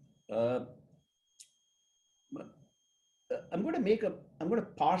question. I'm going to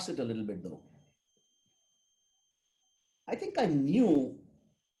parse it a little bit though. I think I knew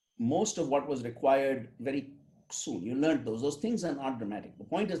most of what was required very soon. You learned those. Those things are not dramatic. The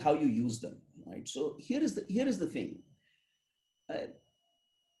point is how you use them, right? So here is the thing.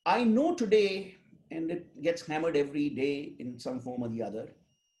 I know today, and it gets hammered every day in some form or the other,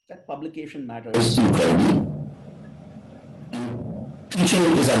 that publication matters. Teaching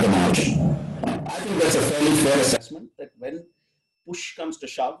is at the margin. I think that's a fairly fair assessment that when push comes to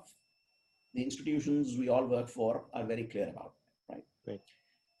shove, the institutions we all work for are very clear about it, right? Right.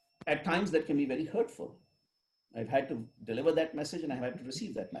 At times that can be very hurtful. I've had to deliver that message and I've had to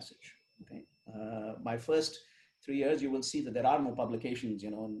receive that message. Okay. My first 3 years, you will see that there are no publications,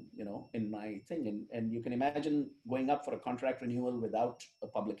 in my thing. And you can imagine going up for a contract renewal without a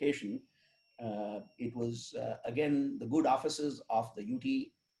publication. It was, again, the good offices of the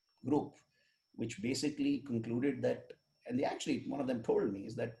UT group, which basically concluded that, and they actually, one of them told me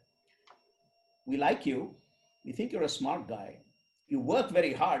is that we like you. We think you're a smart guy. You work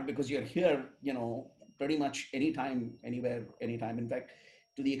very hard because you're here, pretty much anytime, anywhere, anytime. In fact,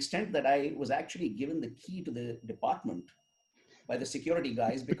 to the extent that I was actually given the key to the department by the security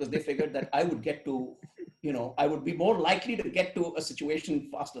guys because they figured that I would get to, I would be more likely to get to a situation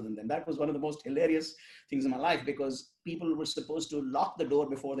faster than them. That was one of the most hilarious things in my life because people were supposed to lock the door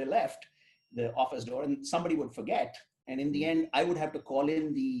before they left, the office door, and somebody would forget. And in the end, I would have to call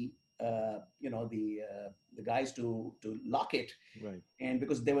in the guys to lock it. Right. And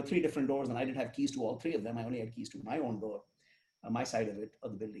because there were 3 different doors and I didn't have keys to all 3 of them, I only had keys to my own door, my side of it,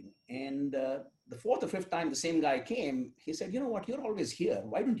 of the building. And the 4th or 5th time the same guy came, he said, you know what, you're always here.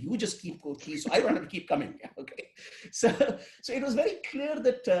 Why don't you just keep keys? So I don't have to keep coming. Okay. So it was very clear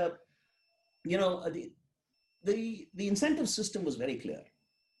that, the incentive system was very clear.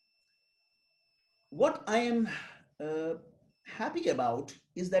 What I am happy about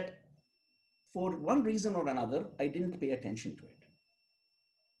is that for one reason or another, I didn't pay attention to it.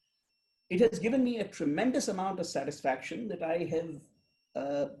 It has given me a tremendous amount of satisfaction that I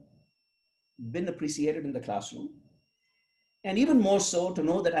have been appreciated in the classroom. And even more so to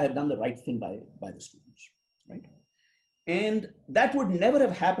know that I have done the right thing by the students, right? And that would never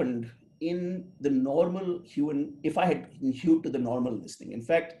have happened in the normal human, if I had hewed to the normal listing. In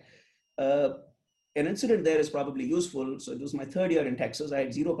fact, an incident there is probably useful. So it was my 3rd year in Texas. I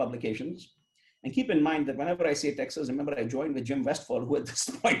had 0 publications. And keep in mind that whenever I say Texas, remember I joined with Jim Westfall, who at this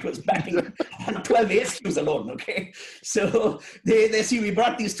point was batting on 12 ASQs alone, okay? So they see we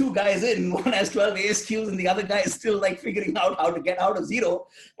brought these 2 guys in, one has 12 ASQs and the other guy is still like figuring out how to get out of 0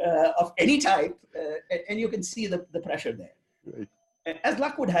 of any type. And you can see the pressure there. Right. As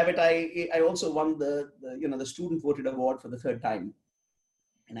luck would have it, I also won the student voted award for the 3rd time.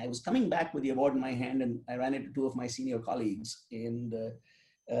 And I was coming back with the award in my hand and I ran into 2 of my senior colleagues and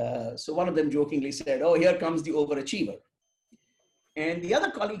so one of them jokingly said, oh, here comes the overachiever. And the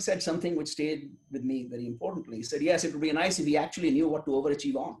other colleague said something which stayed with me very importantly. He said, yes, it would be nice if he actually knew what to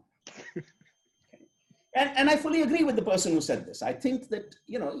overachieve on. Okay. And I fully agree with the person who said this. I think that,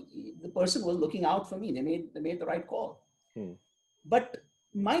 the person was looking out for me. They made the right call. But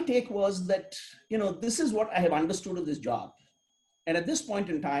my take was that, this is what I have understood of this job. And at this point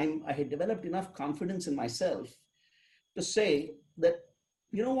in time, I had developed enough confidence in myself to say that,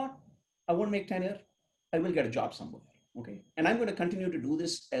 you know what, I won't make tenure. I will get a job somewhere. Okay. And I'm going to continue to do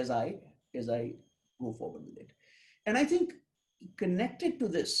this as I go forward with it. And I think connected to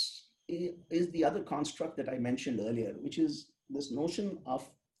this is the other construct that I mentioned earlier, which is this notion of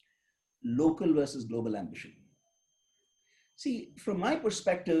local versus global ambition. See, from my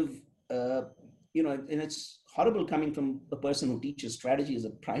perspective, and it's horrible coming from a person who teaches strategy as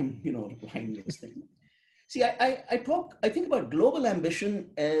a prime, applying this thing. See, I think about global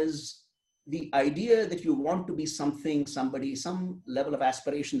ambition as the idea that you want to be something, somebody, some level of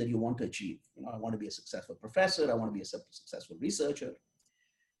aspiration that you want to achieve. I want to be a successful professor. I want to be a successful researcher.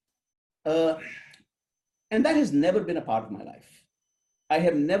 And that has never been a part of my life. I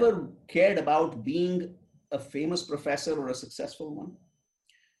have never cared about being a famous professor or a successful one.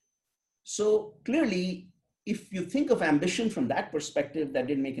 So clearly, if you think of ambition from that perspective, that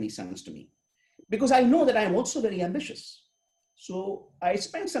didn't make any sense to me. Because I know that I'm also very ambitious. So I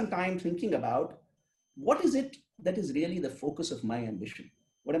spent some time thinking about what is it that is really the focus of my ambition?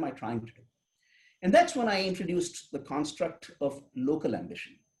 What am I trying to do? And that's when I introduced the construct of local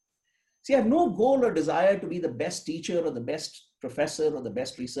ambition. See, I have no goal or desire to be the best teacher or the best professor or the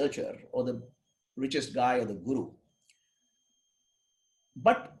best researcher or the richest guy or the guru.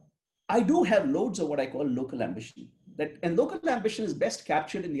 But I do have loads of what I call local ambition. And local ambition is best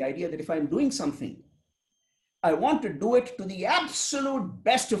captured in the idea that if I'm doing something, I want to do it to the absolute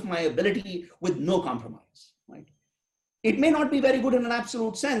best of my ability with no compromise, right? It may not be very good in an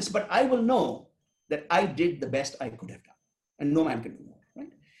absolute sense, but I will know that I did the best I could have done, and no man can do more,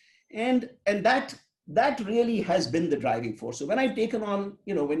 right? And that really has been the driving force. So when I've taken on,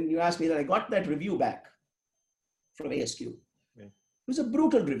 when you asked me that, I got that review back from ASQ. Yeah. It was a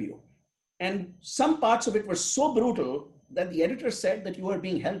brutal review. And some parts of it were so brutal that the editor said that you are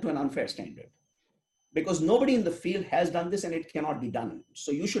being held to an unfair standard because nobody in the field has done this and it cannot be done.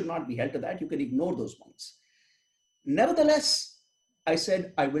 So you should not be held to that. You can ignore those points. Nevertheless, I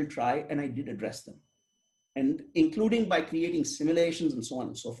said, I will try, and I did address them, and including by creating simulations and so on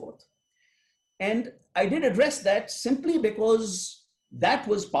and so forth. And I did address that simply because that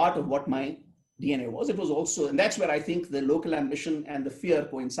was part of what my DNA was. It was also, and that's where I think the local ambition and the fear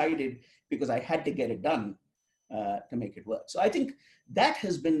coincided, because I had to get it done to make it work. So I think that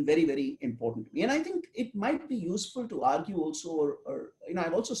has been very, very important to me. And I think it might be useful to argue also, or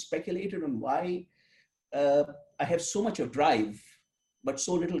I've also speculated on why I have so much of drive, but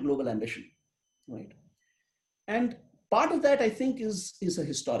so little global ambition, right? And part of that, I think, is a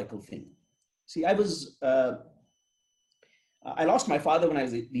historical thing. See, I lost my father when I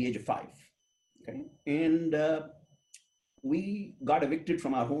was at the age of 5, okay? And we got evicted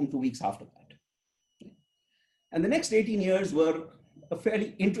from our home 2 weeks after that. Okay? And the next 18 years were a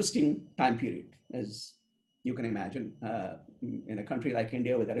fairly interesting time period, as you can imagine, in a country like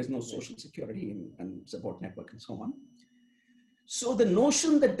India where there is no social security and support network and so on. So the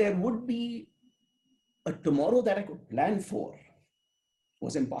notion that there would be a tomorrow that I could plan for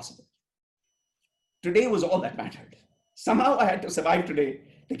was impossible. Today was all that mattered. Somehow I had to survive today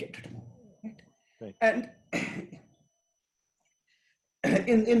to get to tomorrow. Right? And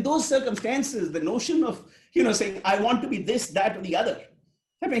in those circumstances, the notion of, saying, I want to be this, that, or the other,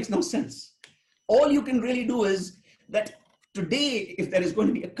 that makes no sense. All you can really do is that today, if there is going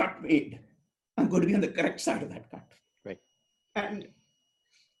to be a cut made, I'm going to be on the correct side of that cut. Right.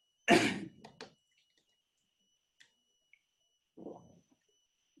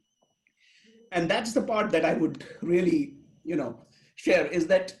 And that's the part that I would really, share, is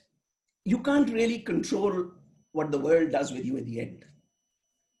that you can't really control what the world does with you at the end.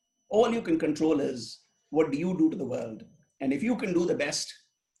 All you can control is what do you do to the world. And if you can do the best,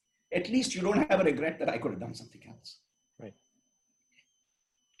 at least you don't have a regret that I could have done something else. Right.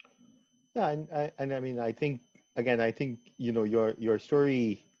 Yeah, and I mean, I think your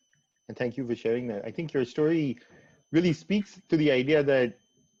story, and thank you for sharing that. I think your story really speaks to the idea that,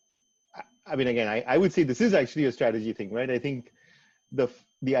 I mean, again, I would say this is actually a strategy thing, right? I think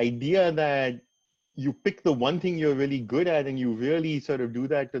the idea that you pick the one thing you're really good at and you really sort of do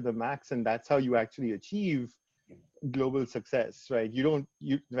that to the max, and that's how you actually achieve global success, right?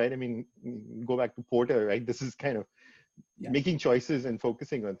 Right? I mean, go back to Porter, right? This is kind of making choices and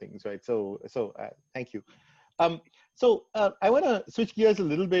focusing on things, right? So thank you. So I want to switch gears a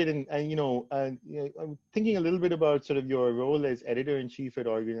little bit, and I'm thinking a little bit about sort of your role as editor-in-chief at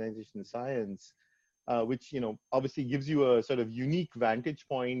Organization Science, which obviously gives you a sort of unique vantage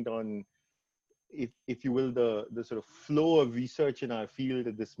point on, if you will, the sort of flow of research in our field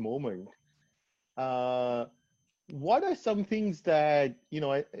at this moment. What are some things that,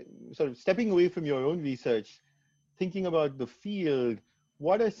 sort of stepping away from your own research, thinking about the field,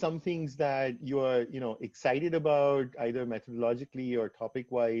 what are some things that you are, excited about, either methodologically or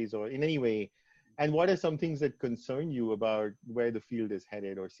topic-wise or in any way? And what are some things that concern you about where the field is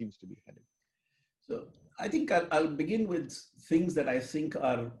headed or seems to be headed? So I think I'll begin with things that I think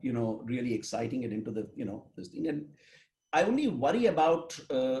are, really exciting and into the, this thing. And I only worry about,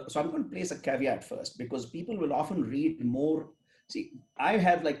 so I'm going to place a caveat first, because people will often read more. See, I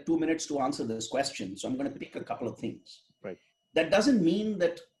have like 2 minutes to answer this question, so I'm going to pick a couple of things. Right. That doesn't mean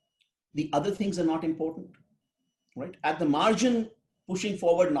that the other things are not important, right? At the margin, pushing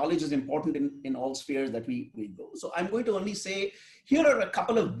forward knowledge is important in all spheres that we go. So I'm going to only say, here are a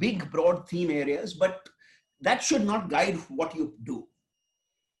couple of big, broad theme areas, but that should not guide what you do.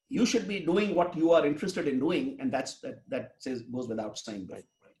 You should be doing what you are interested in doing, and that goes without saying, right?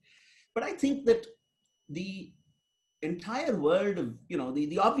 But I think that the entire world of,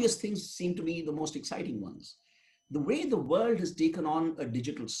 the obvious things seem to me the most exciting ones. The way the world has taken on a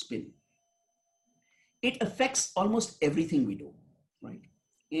digital spin, it affects almost everything we do, right?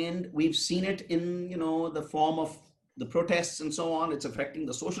 And we've seen it in, the form of the protests and so on. It's affecting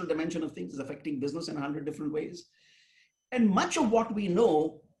the social dimension of things. It's affecting business in 100 different ways. And much of what we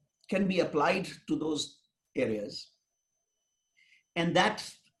know can be applied to those areas. And that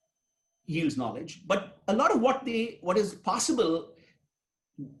yields knowledge. But a lot of what is possible,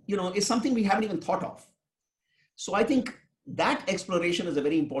 is something we haven't even thought of. So I think that exploration is a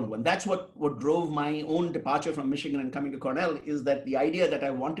very important one. That's what drove my own departure from Michigan and coming to Cornell, is that the idea that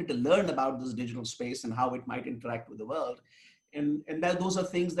I wanted to learn about this digital space and how it might interact with the world. And that those are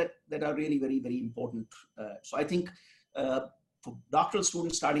things that are really very, very important. So I think for doctoral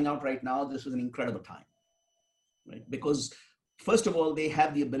students starting out right now, this is an incredible time, right? Because first of all, they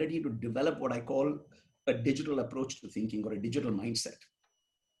have the ability to develop what I call a digital approach to thinking, or a digital mindset.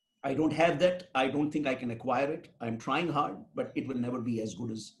 I don't have that. I don't think I can acquire it. I'm trying hard, but it will never be as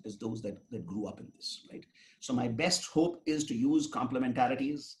good as those that grew up in this, right? So my best hope is to use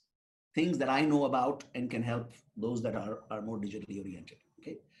complementarities, things that I know about and can help those that are more digitally oriented,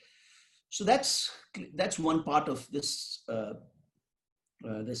 okay? So that's one part of this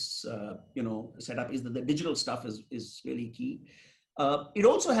setup, is that the digital stuff is really key. It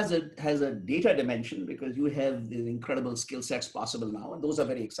also has a data dimension, because you have the incredible skill sets possible now, and those are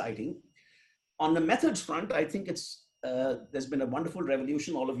very exciting. On the methods front, I think there's been a wonderful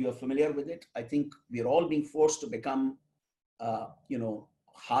revolution. All of you are familiar with it. I think we're all being forced to become,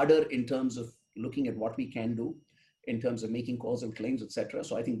 harder in terms of looking at what we can do, in terms of making calls and claims, etc.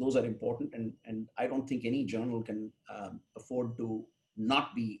 So I think those are important, and I don't think any journal can afford to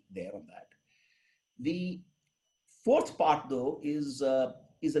not be there on that. The fourth part, though, is a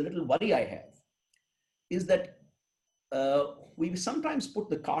little worry I have, is that we sometimes put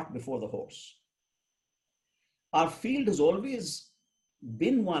the cart before the horse. Our field has always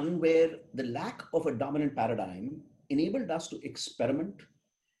been one where the lack of a dominant paradigm enabled us to experiment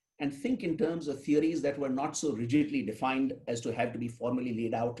and think in terms of theories that were not so rigidly defined as to have to be formally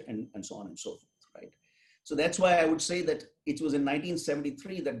laid out, and so on and so forth, right? So that's why I would say that it was in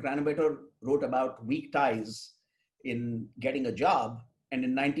 1973 that Granovetter wrote about weak ties in getting a job. And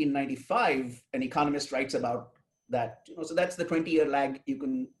in 1995, an economist writes about that. So that's the 20-year lag, you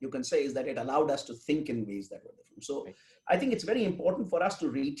can say, is that it allowed us to think in ways that were different. So I think it's very important for us to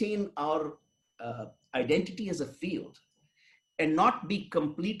retain our identity as a field, and not be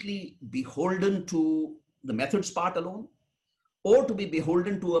completely beholden to the methods part alone, or to be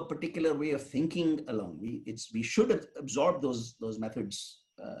beholden to a particular way of thinking alone. We should absorb those methods,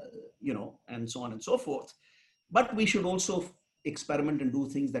 and so on and so forth. But we should also experiment and do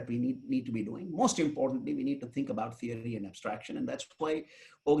things that we need to be doing. Most importantly, we need to think about theory and abstraction. And that's why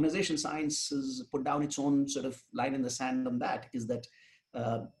organization science has put down its own sort of line in the sand on that, is that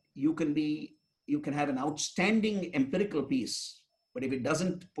you can have an outstanding empirical piece, but if it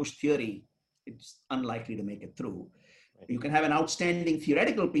doesn't push theory, it's unlikely to make it through. Right. You can have an outstanding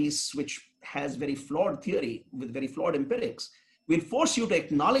theoretical piece, which has very flawed theory with very flawed empirics. We'll force you to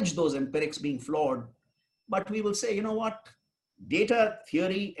acknowledge those empirics being flawed, but we will say, you know what, data,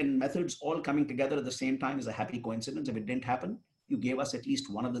 theory, and methods all coming together at the same time is a happy coincidence. If it didn't happen, you gave us at least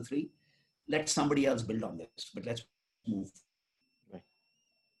one of the three. Let somebody else build on this, but let's move.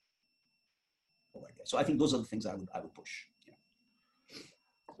 Right. So I think those are the things I would push. Yeah.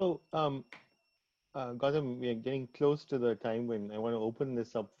 So, Gautam, we are getting close to the time when I want to open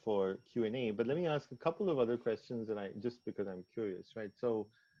this up for Q&A, but let me ask a couple of other questions, just because I'm curious, right? So,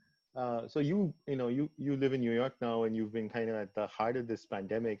 you live in New York now, and you've been kind of at the heart of this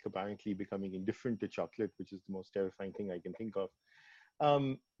pandemic, apparently becoming indifferent to chocolate, which is the most terrifying thing I can think of.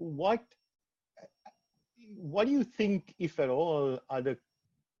 What do you think, if at all,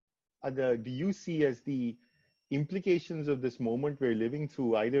 do you see as the implications of this moment we're living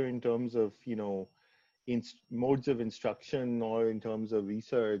through, either in terms of, modes of instruction, or in terms of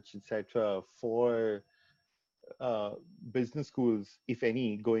research, etc., for business schools, if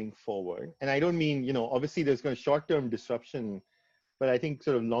any, going forward? And I don't mean, obviously there's going to short-term disruption, but I think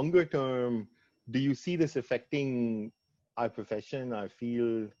sort of longer term, do you see this affecting our profession, our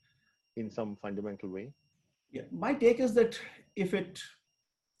field, in some fundamental way? Yeah, my take is that if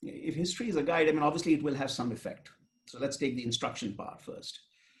history is a guide, I mean, obviously it will have some effect. So let's take the instruction part first.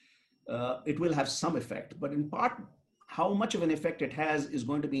 It will have some effect, but in part, how much of an effect it has is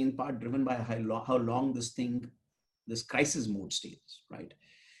going to be in part driven by how long this crisis mode stays, right?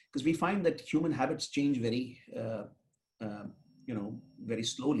 Because we find that human habits change very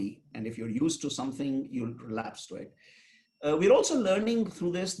slowly. And if you're used to something, you'll relapse, right? We're also learning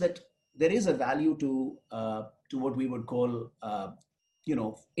through this that there is a value to what we would call,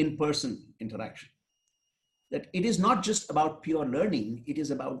 in-person interaction. That it is not just about pure learning, it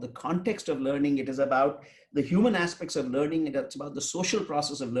is about the context of learning, it is about the human aspects of learning, and it's about the social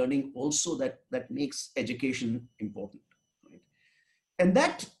process of learning also that makes education important. Right? And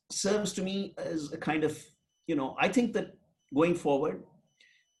that serves to me as a kind of, I think that going forward,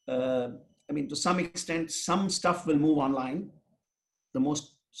 to some extent, some stuff will move online. The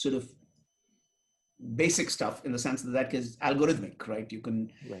most sort of basic stuff in the sense that that is algorithmic, right? You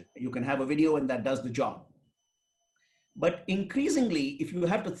can have a video and that does the job. But increasingly, if you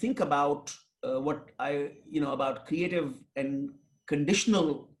have to think about about creative and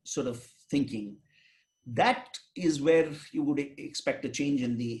conditional sort of thinking, that is where you would expect a change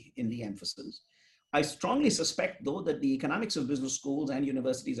in the emphasis. I strongly suspect, though, that the economics of business schools and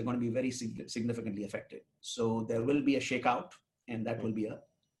universities are going to be very significantly affected. So there will be a shakeout, and that will be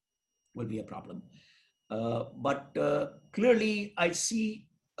a problem. But clearly, I see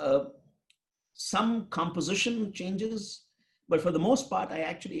some composition changes, but for the most part, I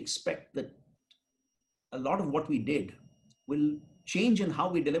actually expect that a lot of what we did will change in how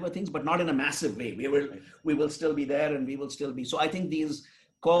we deliver things, but not in a massive way. We will still be there, and we will still be. So I think these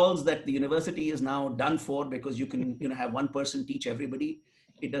calls that the university is now done for because you can have one person teach everybody,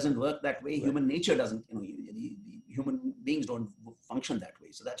 it doesn't work that way. Right. Human nature doesn't, the human beings don't function that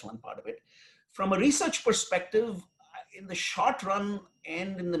way. So that's one part of it. From a research perspective, in the short run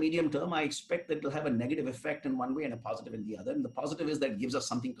and in the medium term, I expect that it'll have a negative effect in one way and a positive in the other. And the positive is that it gives us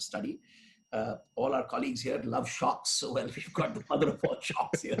something to study. All our colleagues here love shocks. So, well, we've got the mother of all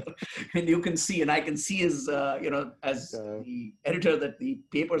shocks here. And you can see, and I can see as the editor, that the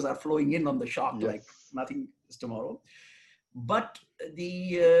papers are flowing in on the shock, yes, like nothing is tomorrow. But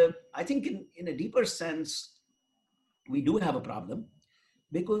I think in a deeper sense, we do have a problem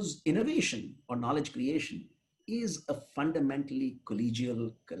because innovation or knowledge creation is a fundamentally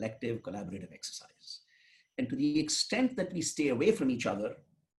collegial, collective, collaborative exercise. And to the extent that we stay away from each other,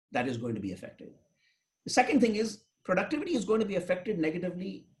 that is going to be affected. The second thing is productivity is going to be affected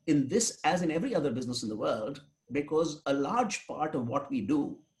negatively in this as in every other business in the world, because a large part of what we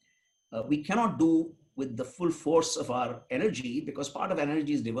do, we cannot do with the full force of our energy, because part of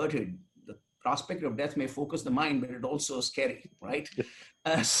energy is diverted. The prospect of death may focus the mind, but it also is scary, right?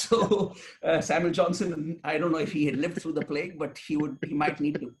 Samuel Johnson, I don't know if he had lived through the plague, but he might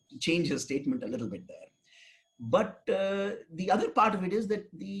need to change his statement a little bit there. But the other part of it is that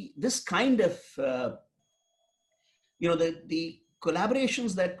this kind of, the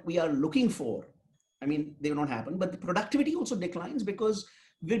collaborations that we are looking for, I mean, they don't happen, but the productivity also declines because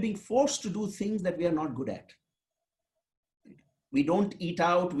we're being forced to do things that we are not good at. We don't eat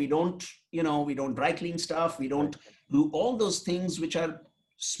out, we don't dry clean stuff, we don't do all those things which are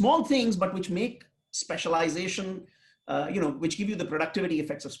small things, but which make specialization, which give you the productivity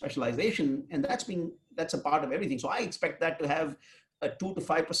effects of specialization. And that's a part of everything. So I expect that to have a 2 to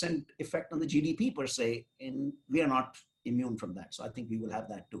 5% effect on the GDP per se, and we are not immune from that. So I think we will have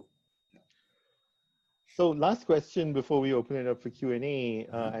that too. So last question before we open it up for Q&A,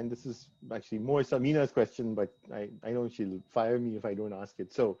 and this is actually more Samina's question, but I know she'll fire me if I don't ask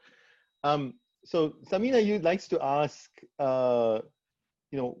it. So, Samina, you likes to ask, who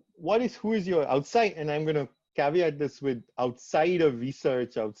is your outside, and I'm going to caveat this with outside of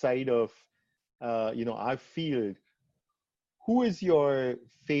research, outside of, our field, who is your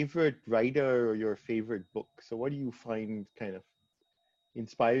favorite writer or your favorite book? So what do you find kind of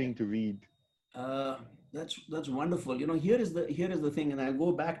inspiring to read? That's wonderful. Here is the thing, and I'll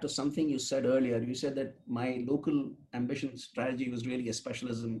go back to something you said earlier. You said that my local ambition strategy was really a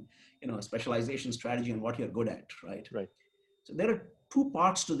specialism, a specialization strategy on what you're good at, right? Right. So there are two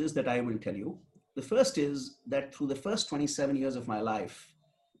parts to this that I will tell you. The first is that through the first 27 years of my life,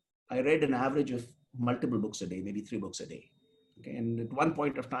 I read an average of multiple books a day, maybe 3 books a day. Okay. And at one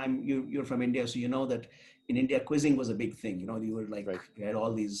point of time, you're from India, so you know that in India, quizzing was a big thing. You were like, right, you had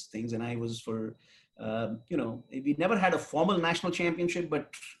all these things. And I was we never had a formal national championship,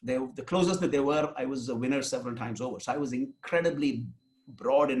 but the closest that there were, I was a winner several times over. So I was incredibly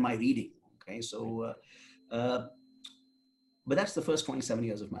broad in my reading. Okay. So, but that's the first 27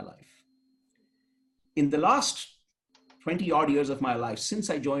 years of my life. In the last 20 odd years of my life, since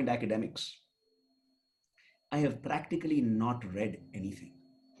I joined academics, I have practically not read anything.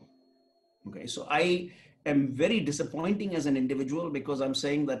 Okay, so I am very disappointing as an individual because I'm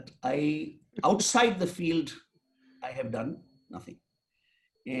saying that outside the field, I have done nothing.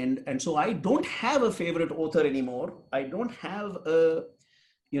 And so I don't have a favorite author anymore. I don't have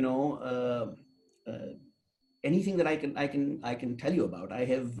anything that I can tell you about. I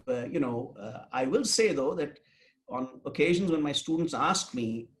have, I will say though that on occasions when my students ask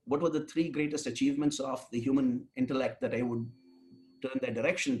me what were the 3 greatest achievements of the human intellect that I would turn their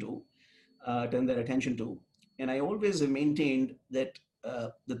attention to, and I always have maintained that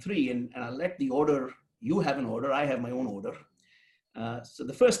the 3, and I'll let the order, you have an order, I have my own order. So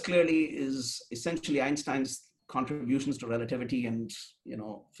the first clearly is essentially Einstein's contributions to relativity and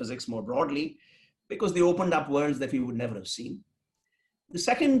physics more broadly, because they opened up worlds that we would never have seen. The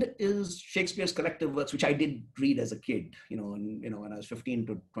second is Shakespeare's collective works, which I did read as a kid. When I was 15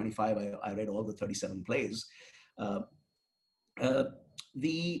 to 25, I read all the 37 plays.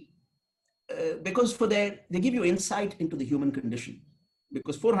 Because they give you insight into the human condition.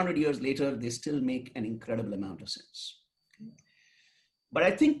 Because 400 years later, they still make an incredible amount of sense. But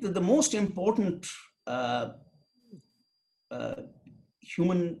I think that the most important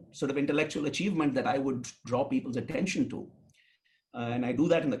human sort of intellectual achievement that I would draw people's attention to, and I do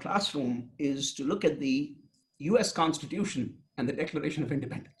that in the classroom, is to look at the US Constitution and the Declaration of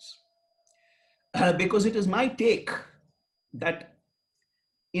Independence. Because it is my take that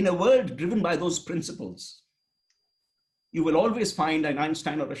in a world driven by those principles, you will always find an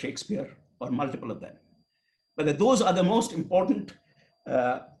Einstein or a Shakespeare or multiple of them. But that those are the most important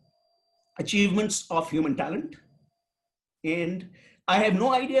achievements of human talent. And I have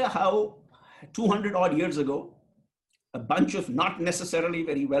no idea how 200 odd years ago, a bunch of not necessarily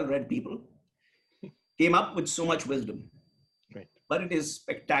very well-read people came up with so much wisdom. Right. But it is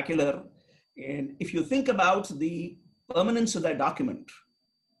spectacular. And if you think about the permanence of that document,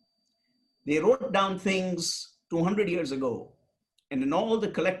 they wrote down things 200 years ago, and in all the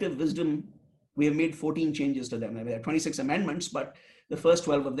collective wisdom, we have made 14 changes to them. There are 26 amendments, but the first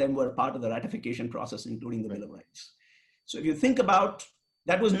 12 of them were part of the ratification process, including the Bill of Rights. So if you think about,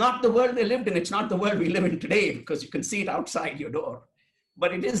 that was not the world they lived in. It's not the world we live in today, because you can see it outside your door.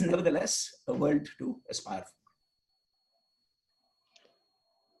 But it is nevertheless a world to aspire for.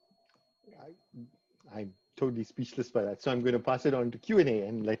 I'm totally speechless by that. So I'm going to pass it on to Q&A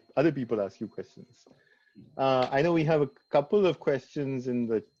and let other people ask you questions. I know we have a couple of questions in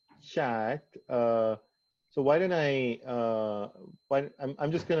the chat. So why don't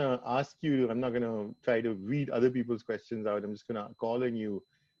I'm just going to ask you, I'm not going to try to read other people's questions out. I'm just going to call on you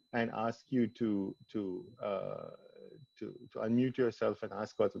and ask you to unmute yourself and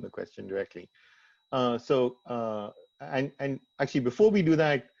ask Gautam the question directly. And actually, before we do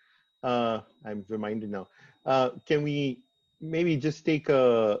that, I'm reminded now, can we maybe just take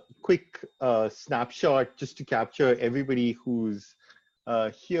a quick snapshot just to capture everybody who's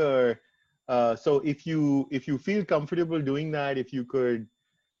here. So if you feel comfortable doing that, if you could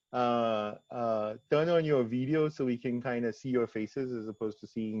turn on your video so we can kind of see your faces as opposed to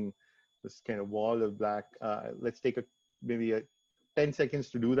seeing this kind of wall of black. Let's take maybe 10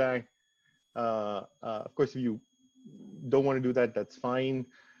 seconds to do that. Of course, if you don't want to do that, that's fine.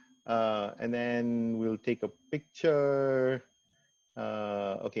 And then we'll take a picture.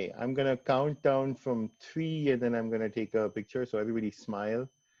 Okay, I'm gonna count down from 3 and then I'm gonna take a picture. So everybody smile.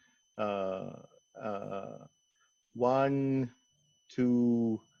 1,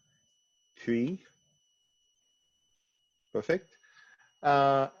 2, 3. Perfect.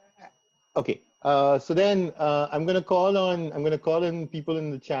 Okay. So then I'm gonna call on people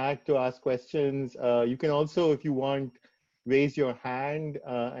in the chat to ask questions. You can also, if you want, raise your hand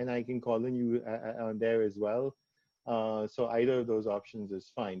and I can call on you on there as well. So either of those options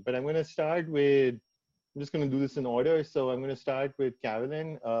is fine. But I'm going to start with, I'm just going to do this in order. So I'm going to start with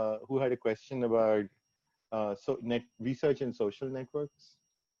Carolyn, who had a question about research in social networks.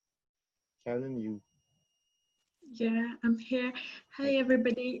 Carolyn, you. Yeah, I'm here. Hi,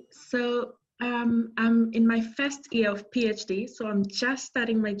 everybody. So I'm in my first year of PhD, so I'm just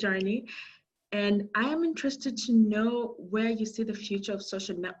starting my journey. And I am interested to know where you see the future of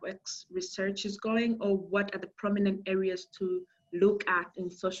social networks research is going, or what are the prominent areas to look at in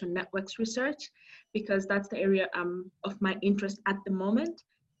social networks research, because that's the area of my interest at the moment.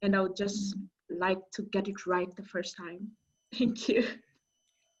 And I would just like to get it right the first time. Thank you.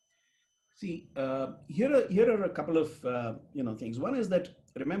 See, here are a couple of things. One is that,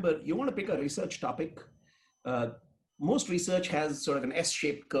 remember, you want to pick a research topic. Most research has sort of an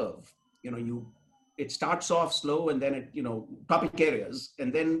S-shaped curve. It starts off slow and then topic areas,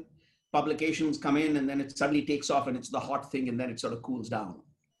 and then publications come in and then it suddenly takes off and it's the hot thing and then it sort of cools down.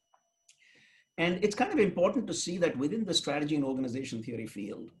 And it's kind of important to see that within the strategy and organization theory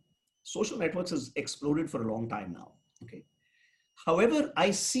field, social networks has exploded for a long time now, okay? However,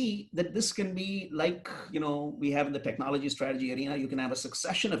 I see that this can be like, we have in the technology strategy arena, you can have a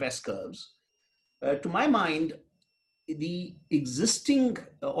succession of S-curves. To my mind, the existing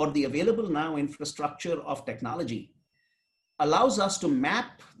or the available now infrastructure of technology allows us to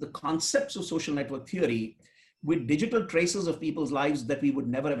map the concepts of social network theory with digital traces of people's lives that we would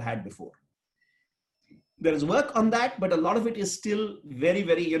never have had before. There is work on that, but a lot of it is still very,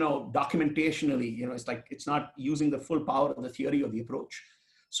 very, documentationally, it's like, it's not using the full power of the theory or the approach.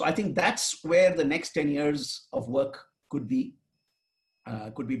 So I think that's where the next 10 years of work could be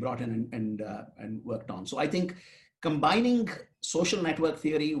brought in and worked on. So I think combining social network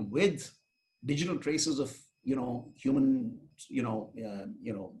theory with digital traces of human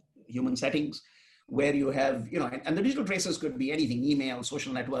human settings, where you have and the digital traces could be anything: email,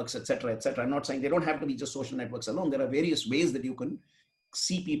 social networks, etc., etc. I'm not saying they don't have to be just social networks alone. There are various ways that you can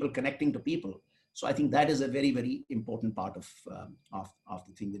see people connecting to people. So I think that is a very, very important part of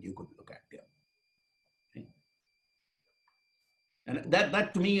the thing that you could look at there. Okay. And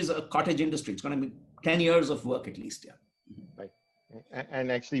that to me is a cottage industry. It's going to be 10 years of work at least. Yeah. Right.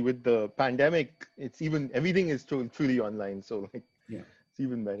 And actually with the pandemic, it's even, everything is truly online. So like, yeah, it's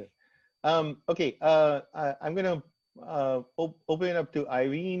even better. Okay. I'm going to open it up to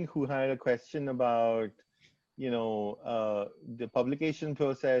Irene, who had a question about, the publication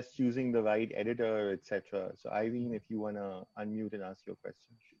process, choosing the right editor, etc. So Irene, if you want to unmute and ask your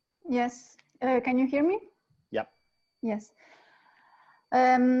question. Yes. Can you hear me? Yeah. Yes.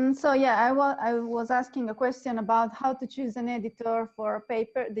 So yeah, I was asking a question about how to choose an editor for a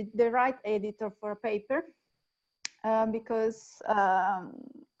paper, the right editor for a paper, because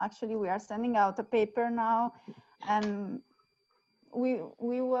actually we are sending out a paper now, and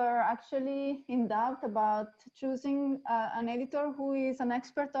we were actually in doubt about choosing an editor who is an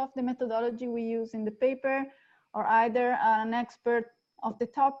expert of the methodology we use in the paper, or either an expert of the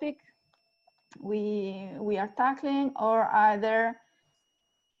topic we are tackling, or either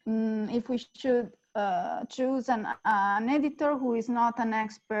if we should choose an editor who is not an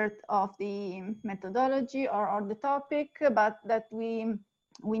expert of the methodology or the topic, but that we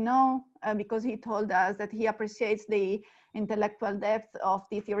know because he told us that he appreciates the intellectual depth of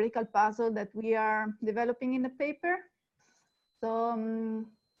the theoretical puzzle that we are developing in the paper. So,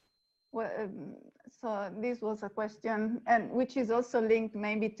 so this was a question, and which is also linked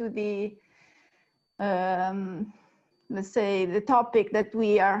maybe to the let's say the topic that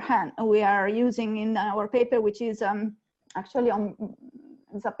we are using in our paper, which is actually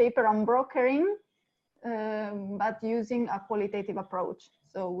it's a paper on brokering, but using a qualitative approach.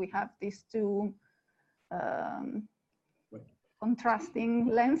 So we have these two contrasting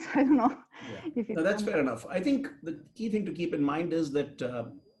lens. I don't know. Yeah. No, that's fair enough. I think the key thing to keep in mind is that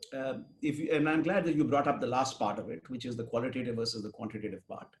and I'm glad that you brought up the last part of it, which is the qualitative versus the quantitative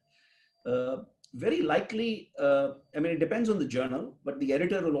part. Very likely, I mean, it depends on the journal, but the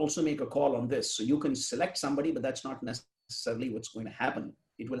editor will also make a call on this. So you can select somebody, but that's not necessarily what's going to happen.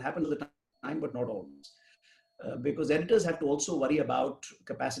 It will happen all the time, but not always. Because editors have to also worry about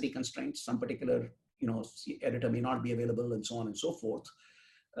capacity constraints. Some particular, editor may not be available, and so on and so forth.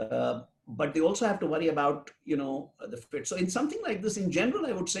 But they also have to worry about, the fit. So in something like this, in general,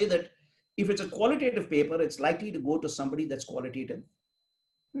 I would say that if it's a qualitative paper, it's likely to go to somebody that's qualitative.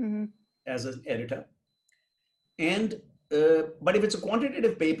 Mm-hmm. As an editor. And but if it's a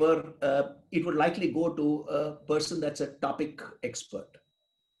quantitative paper, it would likely go to a person that's a topic expert.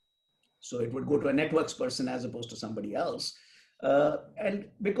 So it would go to a networks person as opposed to somebody else. And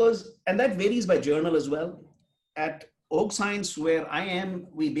that varies by journal as well. At Oak Science, where I am,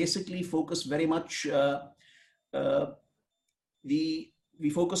 we basically focus very much, we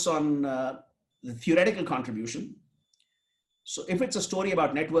focus on the theoretical contribution. So if it's a story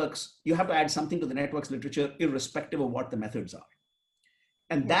about networks, you have to add something to the networks literature, irrespective of what the methods are.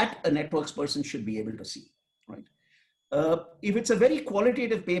 And that a networks person should be able to see, right? If it's a very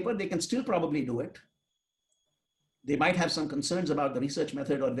qualitative paper, they can still probably do it. They might have some concerns about the research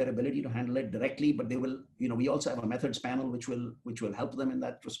method or their ability to handle it directly, but they will, we also have a methods panel which will help them in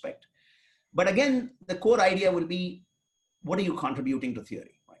that respect. But again, the core idea will be, what are you contributing to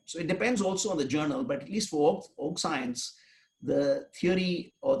theory, right? So it depends also on the journal, but at least for Oak Science, the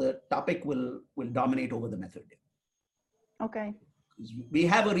theory or the topic will dominate over the method. Okay. We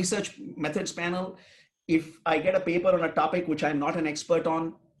have a research methods panel. If I get a paper on a topic which I'm not an expert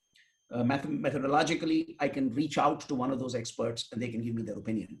on, methodologically, I can reach out to one of those experts and they can give me their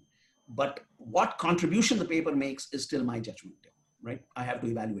opinion. But what contribution the paper makes is still my judgment, right? I have to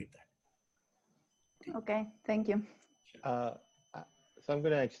evaluate that. Okay, thank you. So I'm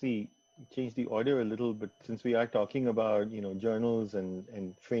going to actually change the order a little bit, since we are talking about journals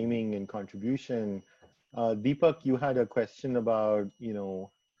and framing and contribution. Deepak, you had a question about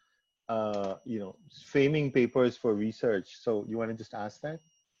framing papers for research. So you want to just ask that?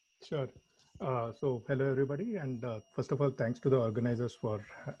 Sure. So hello everybody, and first of all, thanks to the organizers for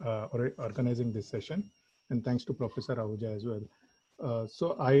organizing this session, and thanks to Professor Ahuja as well.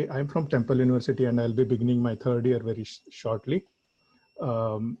 So I'm from Temple University, and I'll be beginning my third year very shortly.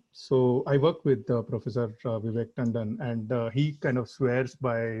 So I work with Professor Vivek Tandon, and he kind of swears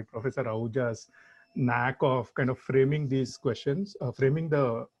by Professor Ahuja's knack of kind of framing these questions, framing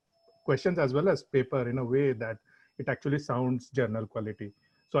the questions as well as paper in a way that it actually sounds journal quality.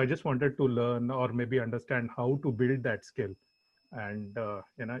 So I just wanted to learn or maybe understand how to build that skill and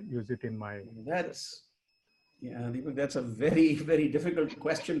use it in my. Yeah, Deepak, that's a very, very difficult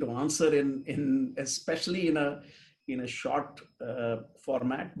question to answer in especially in a short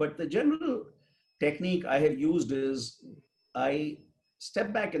format. But the general technique I have used is I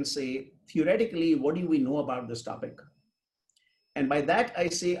step back and say, theoretically, what do we know about this topic? And by that, I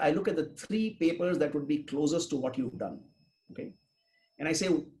say, I look at the 3 papers that would be closest to what you've done. Okay. And I say,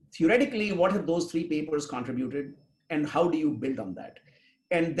 theoretically, what have those 3 papers contributed and how do you build on that?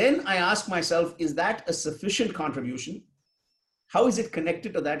 And then I ask myself, is that a sufficient contribution? How is it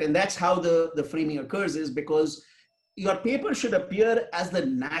connected to that? And that's how the framing occurs, is because your paper should appear as the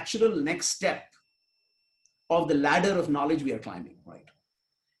natural next step of the ladder of knowledge we are climbing, right?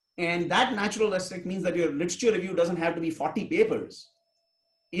 And that natural aspect means that your literature review doesn't have to be 40 papers.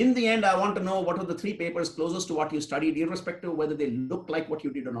 In the end, I want to know what are the 3 papers closest to what you studied, irrespective of whether they look like what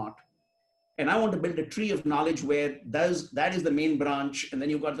you did or not. And I want to build a tree of knowledge where that is the main branch, and then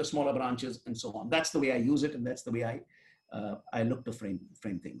you've got the smaller branches and so on. That's the way I use it, and that's the way I look to frame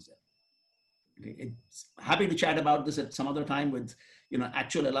things. Okay. It's happy to chat about this at some other time with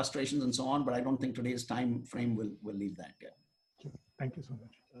actual illustrations and so on, but I don't think today's time frame will leave that. Yeah. Thank you so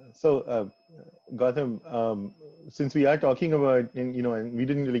much. So, Gautam, since we are talking about, and we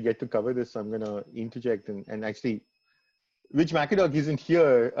didn't really get to cover this, so I'm going to interject and actually, Rich McAdog isn't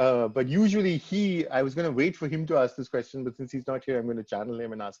here, but usually I was going to wait for him to ask this question, but since he's not here, I'm going to channel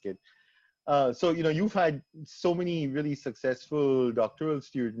him and ask it. So, you've had so many really successful doctoral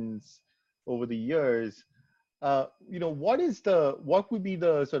students over the years. What would be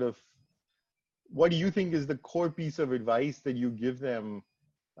the sort of, what do you think is the core piece of advice that you give them,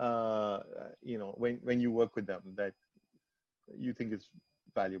 when you work with them that you think is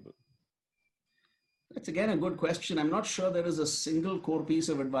valuable? That's again a good question. I'm not sure there is a single core piece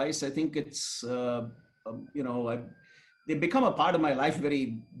of advice. I think it's, they become a part of my life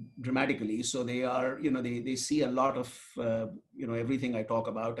very dramatically. So they are, they see a lot of, everything I talk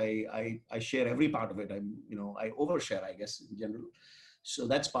about. I share every part of it. I overshare, I guess, in general. So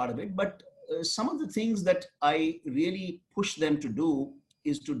that's part of it. But some of the things that I really push them to do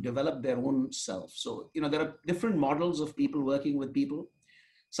is to develop their own self. So, there are different models of people working with people.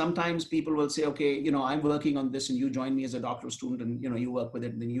 Sometimes people will say, okay, I'm working on this and you join me as a doctoral student and, you work with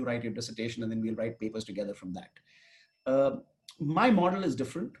it and then you write your dissertation and then we'll write papers together from that. My model is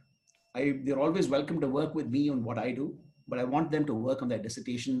different. They're always welcome to work with me on what I do, but I want them to work on their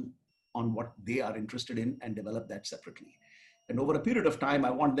dissertation on what they are interested in and develop that separately. And over a period of time,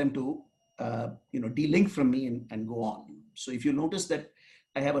 I want them to, de-link from me and go on. So if you notice that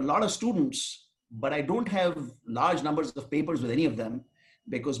I have a lot of students, but I don't have large numbers of papers with any of them,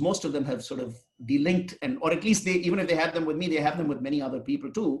 because most of them have sort of delinked, or at least even if they have them with me, they have them with many other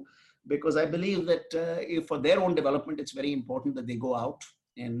people too, because I believe that for their own development, it's very important that they go out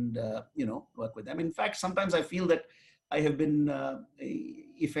and, work with them. In fact, sometimes I feel that I have been,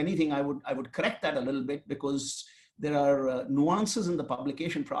 if anything, I would correct that a little bit, because there are nuances in the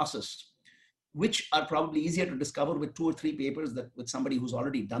publication process, which are probably easier to discover with 2 or 3 papers that with somebody who's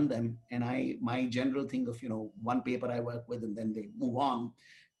already done them. And my general thing of, one paper I work with and then they move on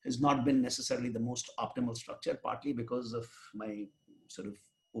has not been necessarily the most optimal structure, partly because of my sort of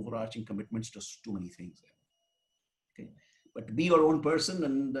overarching commitments to too many things. Okay. But be your own person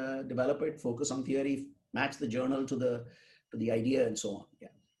and develop it, focus on theory, match the journal to the idea and so on. Yeah.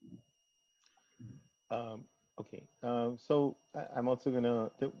 Okay, so I'm also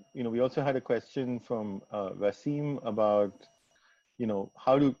gonna, we also had a question from Wasim about,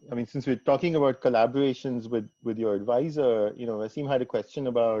 since we're talking about collaborations with your advisor, Wasim had a question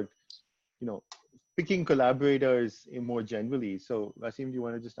about, picking collaborators more generally. So Wasim, do you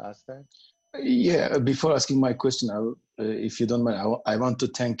want to just ask that? Yeah, before asking my question, if you don't mind, I want to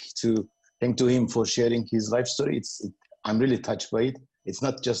thank to him for sharing his life story. I'm really touched by it. It's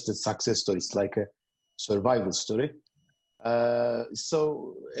not just a success story, it's like a survival story.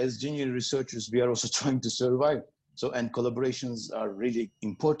 So as junior researchers, we are also trying to survive. So, and collaborations are really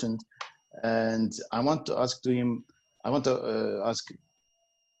important. And I want to ask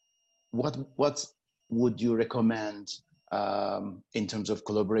what would you recommend in terms of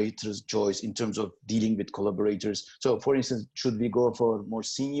collaborators' choice, in terms of dealing with collaborators? So for instance, should we go for more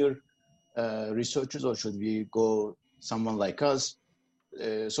senior researchers, or should we go someone like us?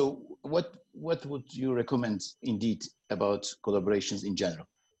 So what would you recommend indeed about collaborations in general?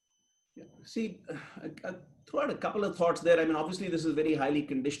 Yeah. See, I throw out a couple of thoughts there. I mean, obviously this is very highly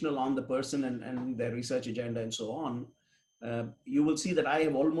conditional on the person and their research agenda and so on. you will see that I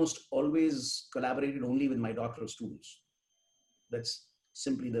have almost always collaborated only with my doctoral students. That's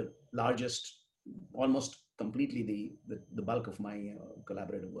simply the largest, almost completely the bulk of my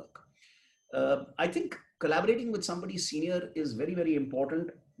collaborative work. I think collaborating with somebody senior is very, very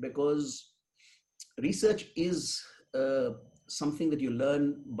important, because research is something that you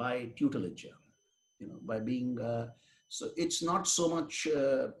learn by tutelage, by being, so it's not so much,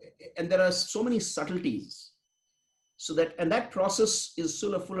 and there are so many subtleties. So that process is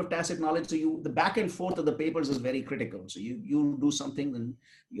still full of tacit knowledge. So the back and forth of the papers is very critical. So you do something, then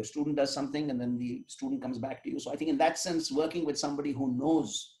your student does something, and then the student comes back to you. So I think in that sense, working with somebody who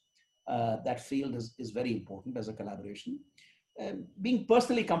knows that field is very important as a collaboration. Being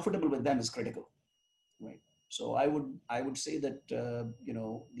personally comfortable with them is critical, right? So I would say that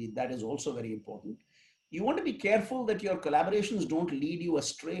that is also very important. You want to be careful that your collaborations don't lead you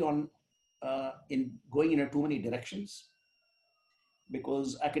astray in going in too many directions,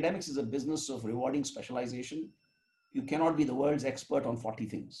 because academics is a business of rewarding specialization. You cannot be the world's expert on 40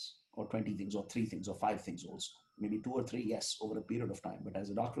 things or 20 things or 3 things or 5 things also. Maybe 2 or 3, yes, over a period of time. But as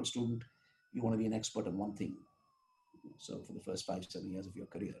a doctoral student, you want to be an expert on one thing. So for the first 5-7 years of your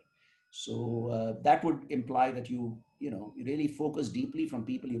career. So that would imply that you really focus deeply from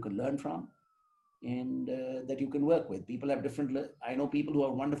people you can learn from, and that you can work with. People have I know people who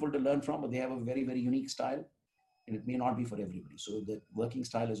are wonderful to learn from, but they have a very, very unique style, and it may not be for everybody. So the working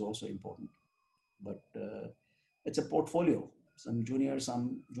style is also important. But it's a portfolio. Some juniors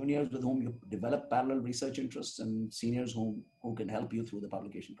with whom you develop parallel research interests, and seniors who can help you through the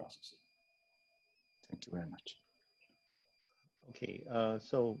publication process. Thank you very much. Okay,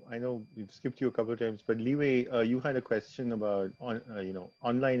 so I know we've skipped you a couple of times, but Liwei, you had a question about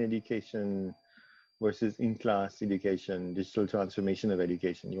online education versus in-class education, digital transformation of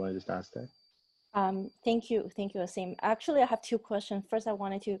education. You want to just ask that? Thank you, Asim. Actually, I have 2 questions. First, I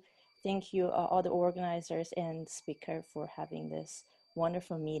wanted to thank you, all the organizers and speaker, for having this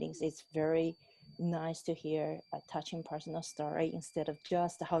wonderful meetings. It's very nice to hear a touching personal story instead of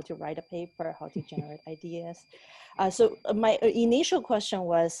just how to write a paper, how to generate ideas. So my initial question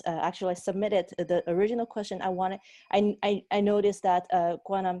was, actually I submitted the original question. I noticed that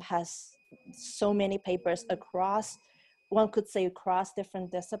Guanam has so many papers across, one could say, across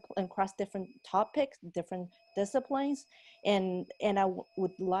different disciplines, across different topics, different disciplines. And I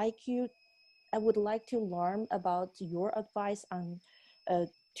would like to learn about your advice on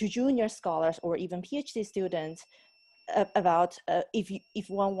to junior scholars or even PhD students about if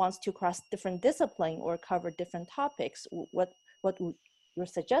one wants to cross different discipline or cover different topics, what would your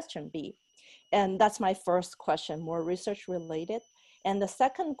suggestion be? And that's my first question, more research related. And the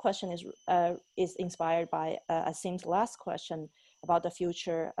second question is inspired by Asim's last question about the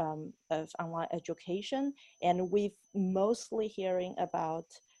future of online education. And we've mostly hearing about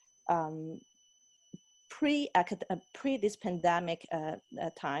pre this pandemic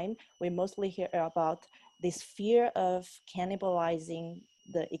time, we mostly hear about this fear of cannibalizing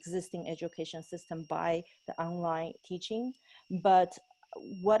the existing education system by the online teaching. But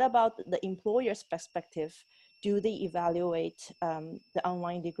what about the employer's perspective? Do they evaluate the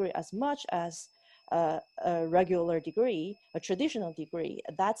online degree as much as a regular degree, a traditional degree?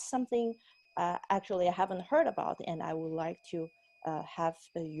 That's something actually I haven't heard about, and I would like to have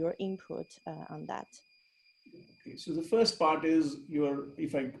your input on that. Okay, so the first part is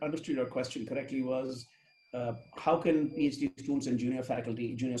if I understood your question correctly, was how can PhD students and junior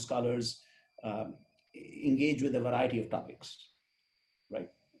faculty, junior scholars engage with a variety of topics, right?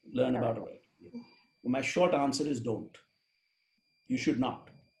 Learn about it. My short answer is don't. You should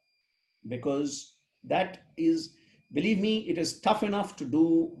not. Because that is, believe me, it is tough enough to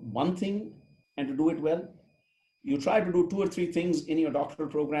do one thing and to do it well. You try to do 2 or 3 things in your doctoral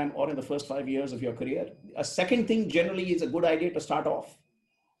program or in the first 5 years of your career. A second thing generally is a good idea to start off.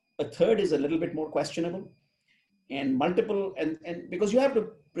 A third is a little bit more questionable. And multiple, and because you have to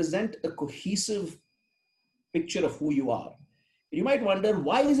present a cohesive picture of who you are. You might wonder,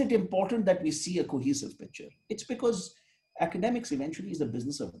 why is it important that we see a cohesive picture? It's because academics eventually is a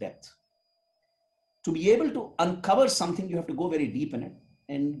business of depth. To be able to uncover something, you have to go very deep in it.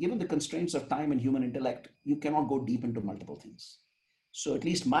 And given the constraints of time and human intellect, you cannot go deep into multiple things. So at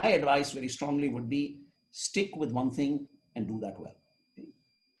least my advice very strongly would be stick with one thing and do that well. Okay?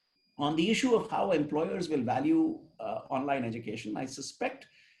 On the issue of how employers will value online education, I suspect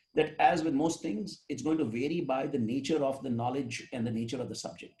that as with most things, it's going to vary by the nature of the knowledge and the nature of the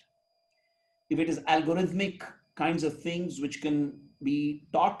subject. If it is algorithmic kinds of things which can be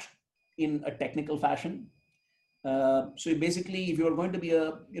taught in a technical fashion, so basically, if you're going to be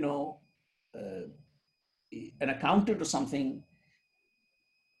a an accountant or something,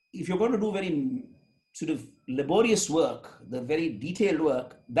 if you're going to do very sort of laborious work, the very detailed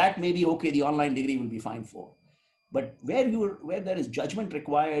work, that may be okay, the online degree will be fine for. But where there is judgment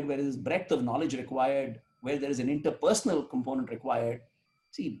required, where there is breadth of knowledge required, where there is an interpersonal component required,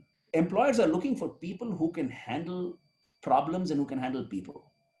 see, employers are looking for people who can handle problems and who can handle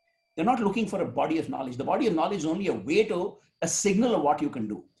people. They're not looking for a body of knowledge. The body of knowledge is only a way to a signal of what you can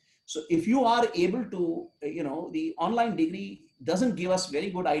do. So if you are able to, the online degree doesn't give us very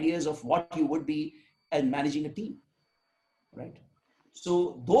good ideas of what you would be as managing a team, right?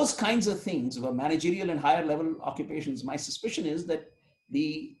 So those kinds of things were managerial and higher level occupations. My suspicion is that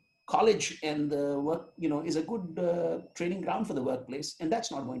the college and the work, is a good training ground for the workplace, and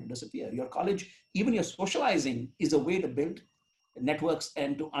that's not going to disappear. Your college, even your socializing, is a way to build networks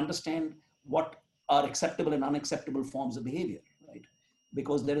and to understand what are acceptable and unacceptable forms of behavior, right?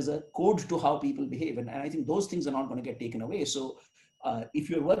 Because there is a code to how people behave, and I think those things are not going to get taken away. So if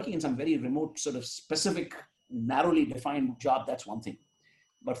you're working in some very remote, sort of specific, narrowly defined job, that's one thing.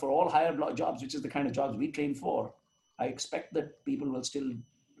 But for all higher jobs, which is the kind of jobs we train for, I expect that people will still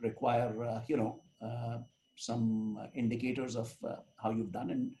require, some indicators of how you've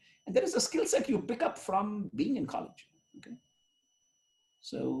done. And there is a skill set you pick up from being in college. Okay.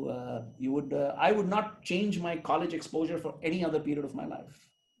 So I would not change my college exposure for any other period of my life.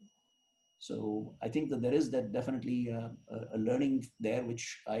 So I think that there is that definitely a learning there,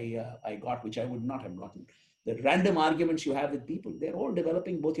 which I got, which I would not have gotten. The random arguments you have with people, they're all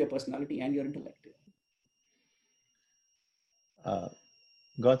developing both your personality and your intellect.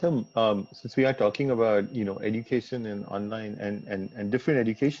 Gautam, since we are talking about education and online and different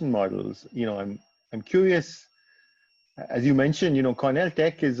education models, I'm curious. As you mentioned, Cornell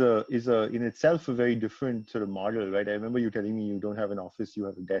Tech is a in itself a very different sort of model, right? I remember you telling me you don't have an office, you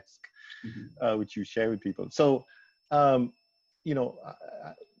have a desk, which you share with people. So, how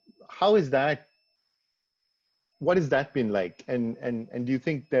is that? What has that been like? And do you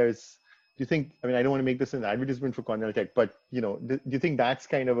think I mean, I don't want to make this an advertisement for Cornell Tech, but do you think that's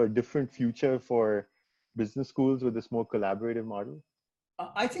kind of a different future for business schools with this more collaborative model?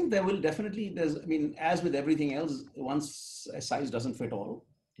 I think there will definitely, as with everything else, once a size doesn't fit all.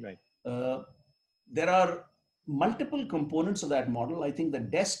 Right. There are multiple components of that model. I think the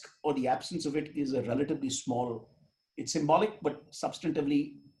desk or the absence of it is a relatively small, it's symbolic, but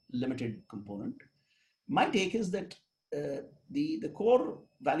substantively limited component. My take is that the core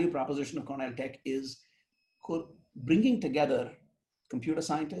value proposition of Cornell Tech is bringing together computer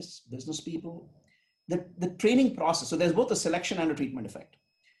scientists, business people, the training process. So there's both a selection and a treatment effect.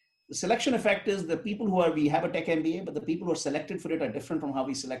 The selection effect is the people we have a tech MBA, but the people who are selected for it are different from how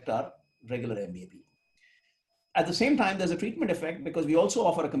we select our regular MBA people. At the same time, there's a treatment effect because we also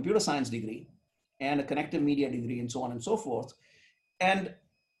offer a computer science degree and a connective media degree and so on and so forth. And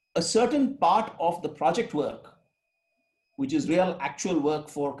a certain part of the project work, which is real actual work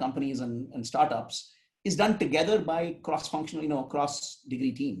for companies and startups, is done together by cross-functional,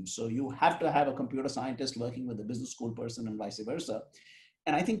 cross-degree teams. So you have to have a computer scientist working with a business school person and vice versa.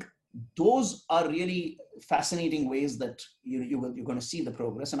 And I think those are really fascinating ways that you're going to see the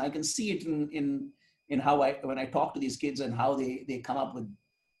progress. And I can see it in how when I talk to these kids and how they come up with,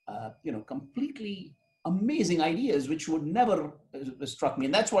 completely amazing ideas, which would never struck me.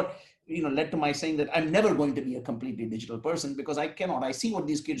 And that's what, led to my saying that I'm never going to be a completely digital person, because I cannot. I see what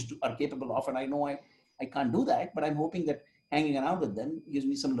these kids are capable of, and I know I can't do that, but I'm hoping that hanging around with them gives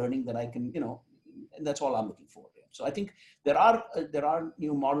me some learning that I can, and that's all I'm looking for. So I think there are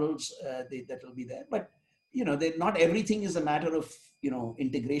new models that will be there, but not everything is a matter of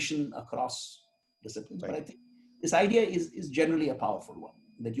integration across disciplines. Right. But I think this idea is generally a powerful one,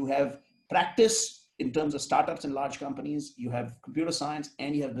 that you have practice in terms of startups and large companies, you have computer science,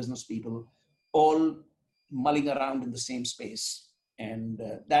 and you have business people all mulling around in the same space. And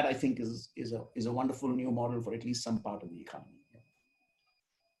that, I think, is a wonderful new model for at least some part of the economy.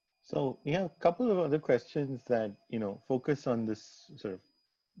 So a couple of other questions that focus on this sort of,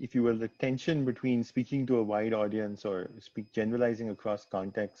 if you will, the tension between speaking to a wide audience or generalizing across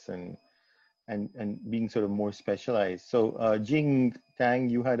contexts and being sort of more specialized. So Jing Tang,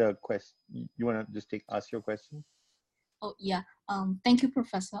 you had a question. You want to just ask your question? Oh yeah. Thank you,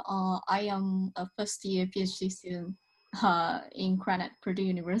 Professor. I am a first-year PhD student in Granite, Purdue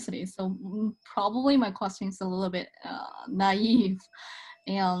University. So probably my question is a little bit naive.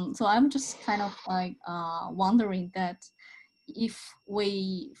 And so I'm just kind of like wondering that if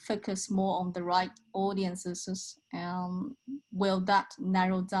we focus more on the right audiences, will that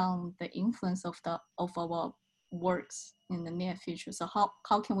narrow down the influence of our works in the near future? So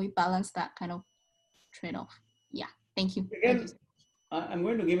how can we balance that kind of trade-off. Yeah, thank you. Again, I'm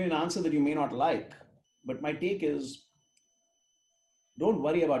going to give you an answer that you may not like, but my take is don't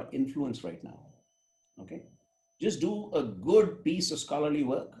worry about influence right now, okay? Just do a good piece of scholarly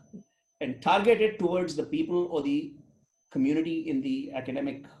work and target it towards the people or the community in the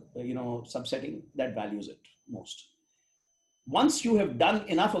academic, subsetting that values it most. Once you have done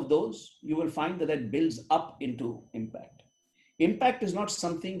enough of those, you will find that that builds up into impact. Impact is not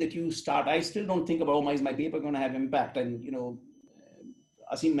something that you start. I still don't think about, is my paper going to have impact? And,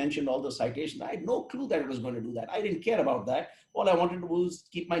 Asim mentioned all the citations. I had no clue that it was going to do that. I didn't care about that. All I wanted to do was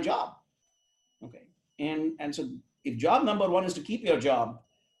keep my job. Okay. And so if job number one is to keep your job,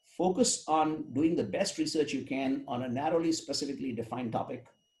 focus on doing the best research you can on a narrowly, specifically defined topic,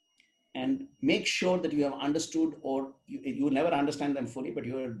 and make sure that you have understood, or you will never understand them fully, but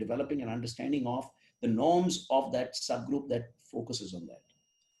you're developing an understanding of the norms of that subgroup that focuses on that.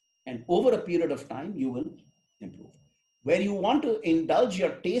 And over a period of time, you will improve. Where you want to indulge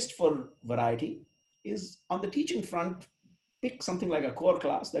your taste for variety is on the teaching front. Pick something like a core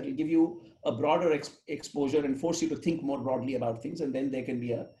class that will give you a broader exposure and force you to think more broadly about things. And then there can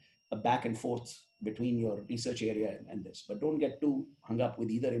be a back and forth between your research area and this. But don't get too hung up with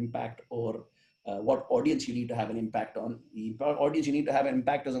either impact or what audience you need to have an impact on. The audience you need to have an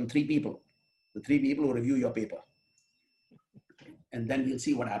impact is on 3 people. The 3 people who review your paper. And then we'll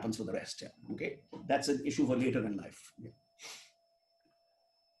see what happens for the rest. Yeah. Okay, that's an issue for later in life. Yeah.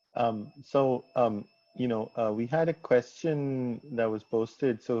 We had a question that was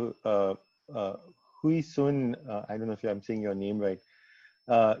posted. So Hui Sun, I don't know if I'm saying your name right.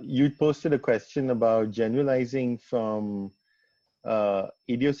 You posted a question about generalizing from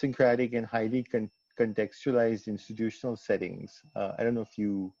idiosyncratic and highly contextualized institutional settings. I don't know if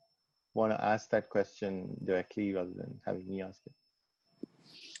you want to ask that question directly rather than having me ask it.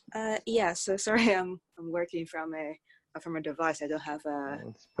 Yeah, so sorry, I'm working from a device. I don't have a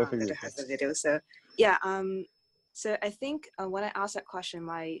video. So yeah, so I think when I asked that question,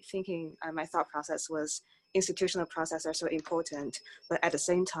 my thought process was institutional processes are so important, but at the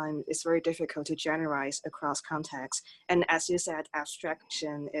same time, it's very difficult to generalize across contexts. And as you said,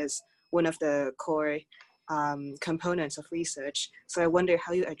 abstraction is one of the core components of research. So I wonder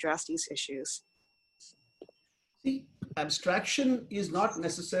how you address these issues. See, abstraction is not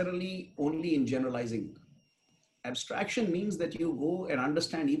necessarily only in generalizing. Abstraction means that you go and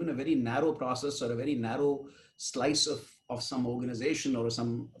understand even a very narrow process or a very narrow slice of some organization or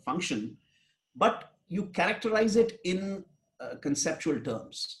some function, but you characterize it in conceptual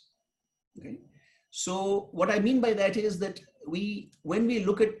terms. Okay. So what I mean by that is that when we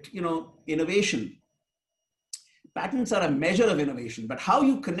look at innovation, patents are a measure of innovation, but how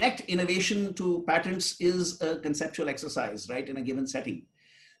you connect innovation to patents is a conceptual exercise, right, in a given setting.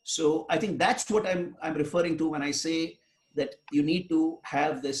 So I think that's what I'm referring to when I say that you need to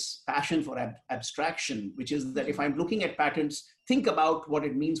have this passion for abstraction, which is that if I'm looking at patents, think about what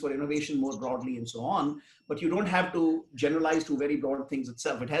it means for innovation more broadly and so on, but you don't have to generalize to very broad things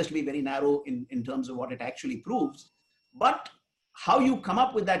itself. It has to be very narrow in terms of what it actually proves. But how you come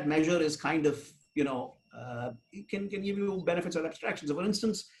up with that measure is kind of, it can give you benefits of abstraction. So for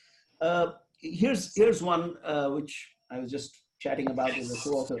instance, here's one which I was just chatting about with a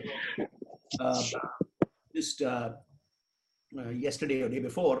co-author yesterday or day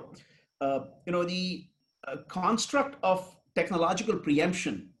before. The construct of technological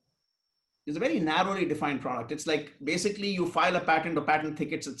preemption is a very narrowly defined product. It's like basically you file a patent or patent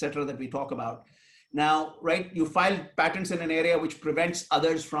thickets, etc., that we talk about. Now, right, you file patents in an area which prevents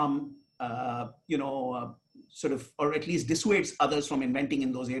others from, sort of, or at least dissuades others from inventing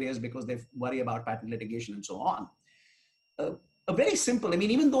in those areas because they worry about patent litigation and so on. A very simple,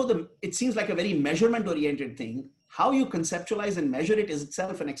 even though it seems like a very measurement-oriented thing, how you conceptualize and measure it is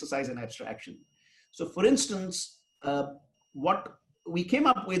itself an exercise in abstraction. So for instance, what we came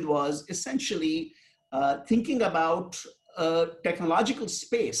up with was essentially thinking about a technological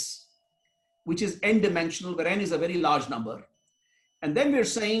space, which is n-dimensional, where n is a very large number. And then we're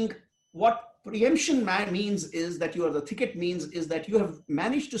saying what preemption means is that the thicket means is that you have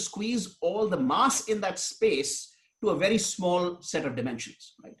managed to squeeze all the mass in that space to a very small set of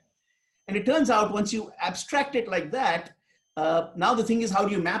dimensions, right? And it turns out once you abstract it like that, now the thing is, how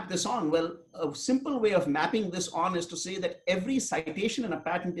do you map this on? Well, a simple way of mapping this on is to say that every citation in a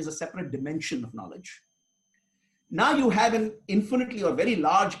patent is a separate dimension of knowledge. Now you have an infinitely or very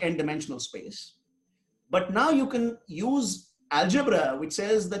large n-dimensional space, but now you can use algebra, which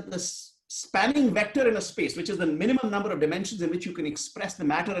says that the spanning vector in a space, which is the minimum number of dimensions in which you can express the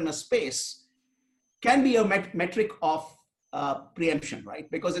matter in a space, can be a metric of preemption, right?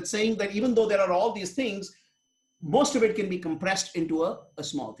 Because it's saying that even though there are all these things, most of it can be compressed into a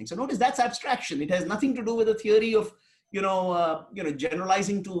small thing. So notice that's abstraction. It has nothing to do with the theory of,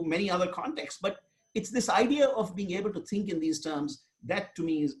 generalizing to many other contexts, but it's this idea of being able to think in these terms. That to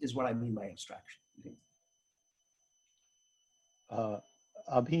me is what I mean by abstraction.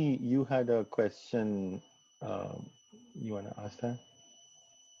 Abhi, you had a question. You want to ask that?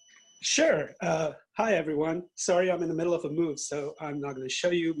 Sure. Hi, everyone. Sorry, I'm in the middle of a move, so I'm not going to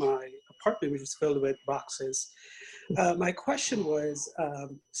show you my apartment, which is filled with boxes. My question was,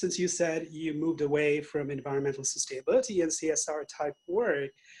 since you said you moved away from environmental sustainability and CSR type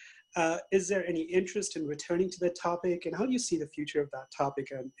work, is there any interest in returning to the topic, and how do you see the future of that topic,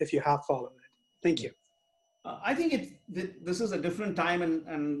 and if you have followed it? Thank you. I think this is a different time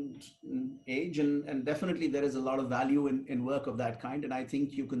and age, and definitely there is a lot of value in work of that kind. And I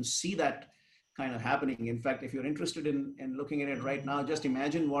think you can see that kind of happening. In fact, if you're interested in looking at it right now, just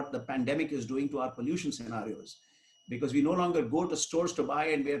imagine what the pandemic is doing to our pollution scenarios, because we no longer go to stores to buy,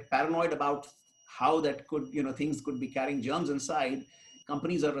 and we're paranoid about how that could, things could be carrying germs inside.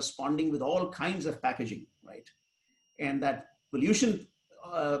 Companies are responding with all kinds of packaging, right? And that pollution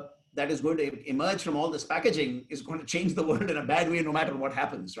that is going to emerge from all this packaging is going to change the world in a bad way, no matter what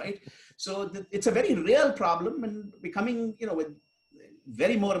happens, right? So it's a very real problem, and becoming, with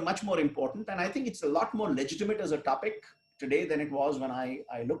much more important. And I think it's a lot more legitimate as a topic today than it was when I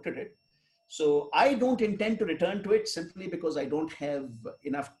looked at it. So I don't intend to return to it simply because I don't have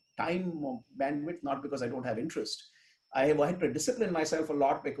enough time or bandwidth, not because I don't have interest. I have had to discipline myself a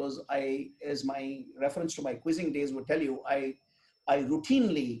lot because as my reference to my quizzing days would tell you, I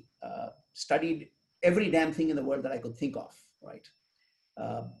routinely studied every damn thing in the world that I could think of, right?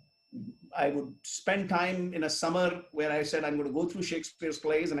 I would spend time in a summer where I said, I'm going to go through Shakespeare's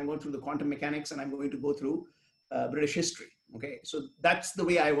plays, and I'm going through the quantum mechanics, and I'm going to go through British history, okay? So that's the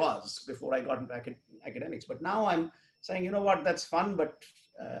way I was before I got into academics. But now I'm saying, you know what, that's fun, but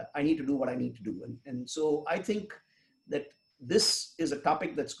I need to do what I need to do. And so I think that this is a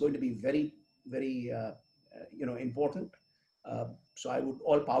topic that's going to be very, very, important. So I would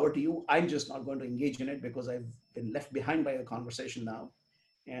all power to you. I'm just not going to engage in it because I've been left behind by the conversation now.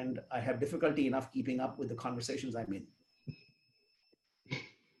 And I have difficulty enough keeping up with the conversations I'm in.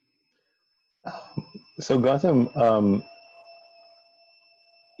 So Gautam,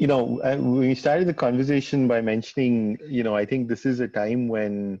 we started the conversation by mentioning, I think this is a time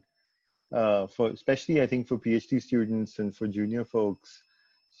when, especially I think for PhD students and for junior folks,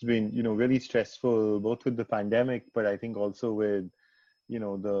 it's been, really stressful, both with the pandemic, but I think also with,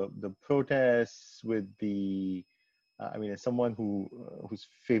 the protests, with the, as someone whose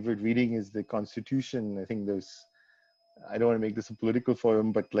favorite reading is the Constitution, I think I don't want to make this a political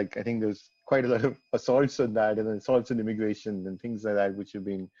forum, but I think there's quite a lot of assaults on that, and assaults on immigration and things like that, which have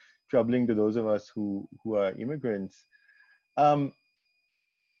been troubling to those of us who are immigrants. Do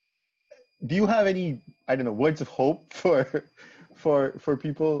you have any, words of hope for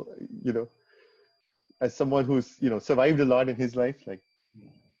people, as someone who's, survived a lot in his life?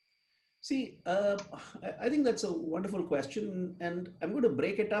 See, I think that's a wonderful question, and I'm going to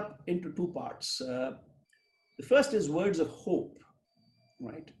break it up into two parts. The first is words of hope,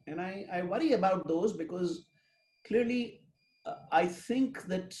 right? And I worry about those because clearly I think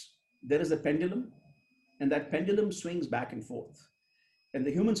that there is a pendulum, and that pendulum swings back and forth. And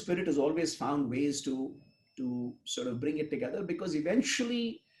the human spirit has always found ways to sort of bring it together, because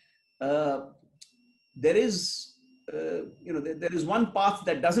eventually there is one path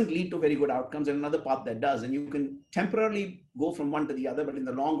that doesn't lead to very good outcomes and another path that does. And you can temporarily go from one to the other, but in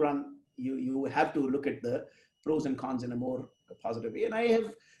the long run, you have to look at the pros and cons in a more positive way. And I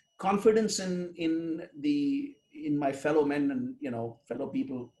have confidence in my fellow men and fellow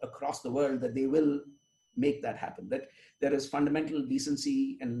people across the world that they will make that happen, that there is fundamental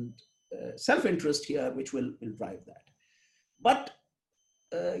decency and self-interest here which will drive that. But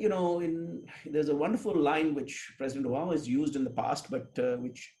there's a wonderful line which President Obama has used in the past, but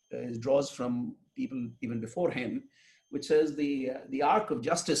which draws from people even before him, which says the arc of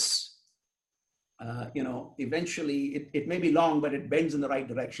justice, eventually it may be long, but it bends in the right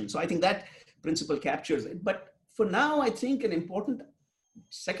direction. So I think that principle captures it. But for now, I think an important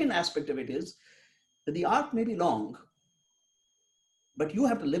second aspect of it is that the arc may be long, but you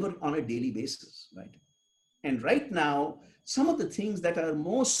have to live it on a daily basis, right? And right now, some of the things that are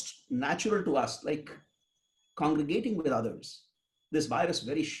most natural to us, like congregating with others, this virus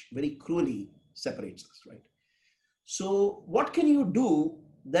very, very cruelly separates us, right? So what can you do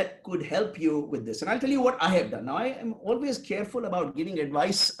that could help you with this? And I'll tell you what I have done. Now, I am always careful about giving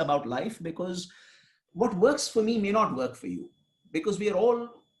advice about life because what works for me may not work for you, because we are all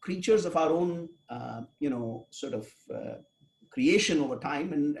creatures of our own, sort of creation over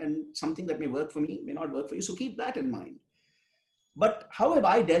time, and something that may work for me may not work for you. So keep that in mind. But how have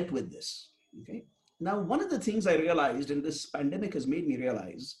I dealt with this? Okay. Now, one of the things I realized, and this pandemic has made me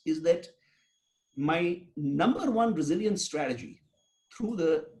realize, is that my number one resilience strategy through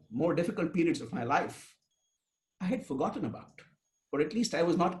the more difficult periods of my life, I had forgotten about, or at least I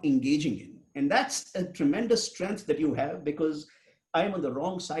was not engaging in. And that's a tremendous strength that you have, because I am on the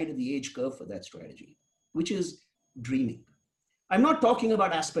wrong side of the age curve for that strategy, which is dreaming. I'm not talking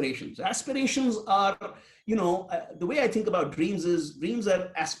about aspirations. Aspirations are, the way I think about dreams is dreams are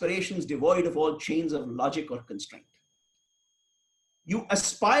aspirations devoid of all chains of logic or constraint. You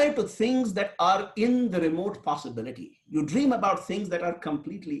aspire to things that are in the remote possibility. You dream about things that are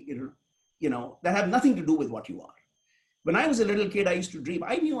completely, that have nothing to do with what you are. When I was a little kid, I used to dream.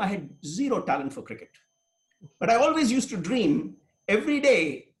 I knew I had zero talent for cricket, but I always used to dream every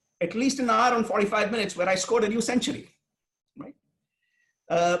day, at least an hour and 45 minutes, where I scored a new century, right?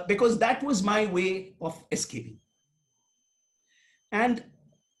 Because that was my way of escaping. And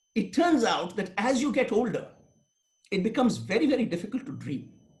it turns out that as you get older, it becomes very, very difficult to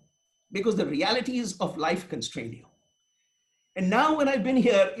dream, because the realities of life constrain you. And now when I've been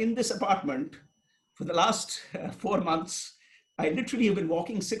here in this apartment for the last 4 months, I literally have been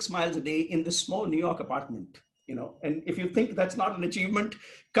walking 6 miles a day in this small New York apartment, and if you think that's not an achievement,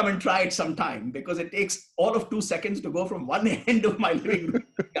 come and try it sometime, because it takes all of 2 seconds to go from one end of my living room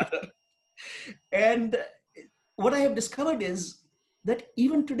to the other. And what I have discovered is that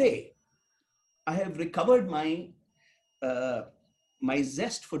even today, I have recovered my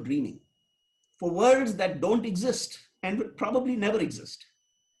zest for dreaming, for worlds that don't exist and will probably never exist.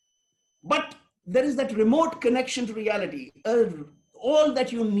 But there is that remote connection to reality. All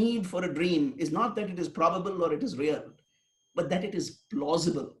that you need for a dream is not that it is probable or it is real, but that it is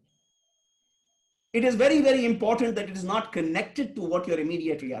plausible. It is very, very important that it is not connected to what your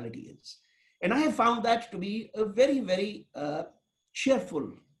immediate reality is. And I have found that to be a very, very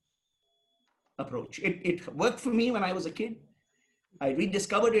cheerful approach. It worked for me when I was a kid. I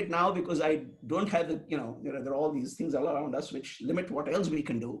rediscovered it now because I don't have there are all these things all around us which limit what else we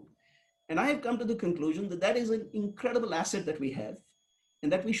can do. And I have come to the conclusion that that is an incredible asset that we have,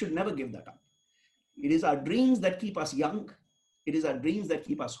 and that we should never give that up. It is our dreams that keep us young. It is our dreams that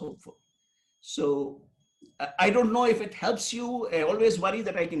keep us hopeful. So I don't know if it helps you. I always worry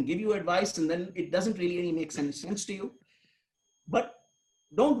that I can give you advice and then it doesn't really make sense to you. But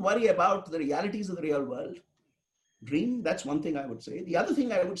don't worry about the realities of the real world. Dream, that's one thing I would say. The other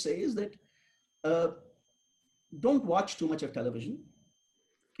thing I would say is that don't watch too much of television.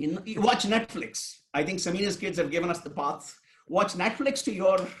 You watch Netflix. I think Samina's kids have given us the path. Watch Netflix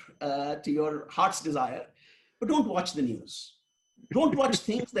to your heart's desire, but don't watch the news. Don't watch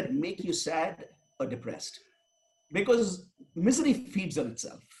things that make you sad or depressed, because misery feeds on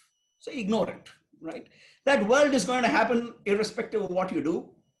itself. So ignore it, right? That world is going to happen irrespective of what you do.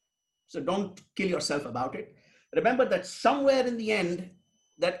 So don't kill yourself about it. Remember that somewhere in the end,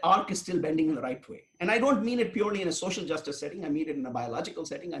 that arc is still bending in the right way. And I don't mean it purely in a social justice setting. I mean it in a biological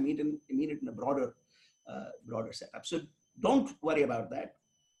setting. I mean it in a broader setup. So don't worry about that.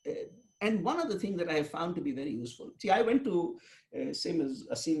 And one other thing that I have found to be very useful. See, I went to, same as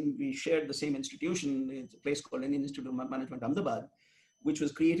Asim, we shared the same institution. It's a place called Indian Institute of Management, Ahmedabad, which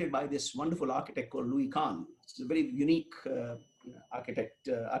was created by this wonderful architect called Louis Kahn. It's a very unique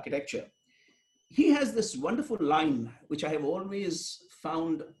architecture. He has this wonderful line, which I have always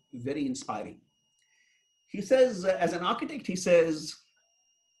found very inspiring. He says, as an architect, he says,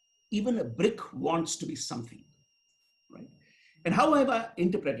 even a brick wants to be something, right? And how have I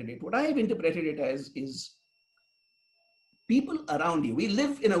interpreted it? What I have interpreted it as is people around you. We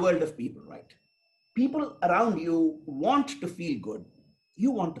live in a world of people, right? People around you want to feel good.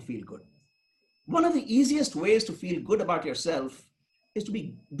 You want to feel good. One of the easiest ways to feel good about yourself is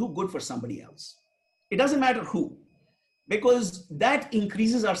to do good for somebody else. It doesn't matter who, because that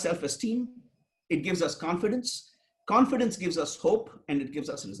increases our self-esteem. It gives us confidence. Confidence gives us hope, and it gives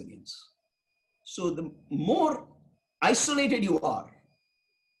us resilience. So the more isolated you are,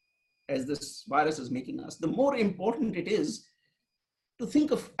 as this virus is making us, the more important it is to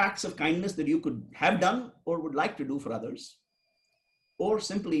think of acts of kindness that you could have done or would like to do for others, or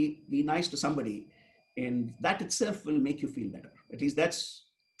simply be nice to somebody, and that itself will make you feel better. At least that's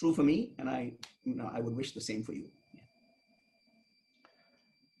true for me, and I would wish the same for you. Yeah.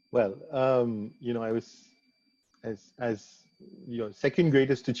 Well, I was, as second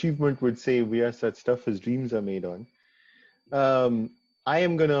greatest achievement would say, we are such stuff as dreams are made on. I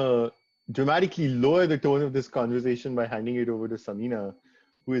am gonna dramatically lower the tone of this conversation by handing it over to Samina,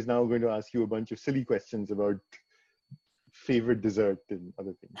 who is now going to ask you a bunch of silly questions about favorite dessert and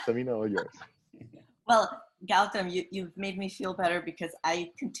other things. Samina, all yours. Well, Gautam, you've made me feel better because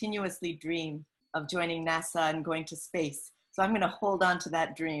I continuously dream of joining NASA and going to space. So I'm going to hold on to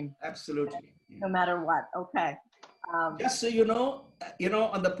that dream. Absolutely. No matter what. Okay. Just so you know,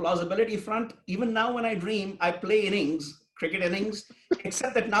 on the plausibility front, even now when I dream, I play innings, cricket innings,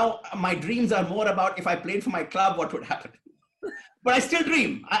 except that now my dreams are more about if I played for my club, what would happen. But I still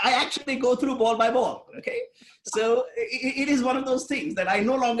dream. I actually go through ball by ball. Okay, so it is one of those things that I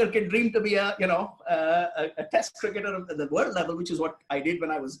no longer can dream to be a test cricketer at the world level, which is what I did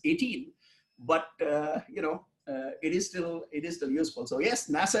when I was 18. But it is still useful. So yes,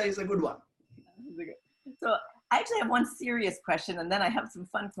 NASA is a good one. So I actually have one serious question, and then I have some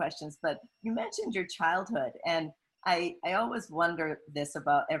fun questions. But you mentioned your childhood, and I always wonder this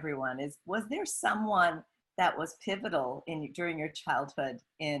about everyone: was there someone that was pivotal during your childhood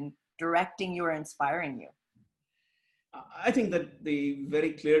in directing you or inspiring you? I think that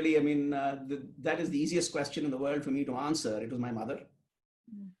very clearly, I mean, that is the easiest question in the world for me to answer. It was my mother.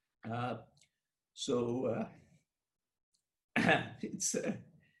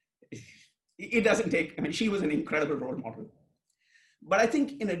 It doesn't take, I mean, she was an incredible role model. But I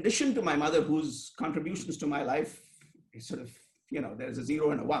think in addition to my mother, whose contributions to my life is sort of, there's a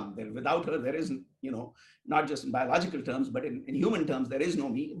 0 and a 1. Without her, there isn't, not just in biological terms, but in human terms, there is no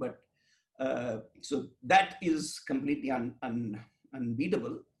me. But so that is completely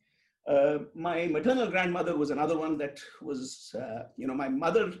unbeatable. My maternal grandmother was another one that was, my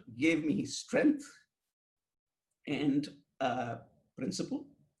mother gave me strength and principle.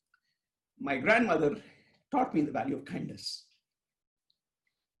 My grandmother taught me the value of kindness.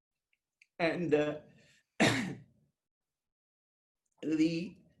 And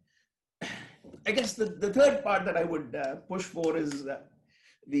I guess the third part that I would push for is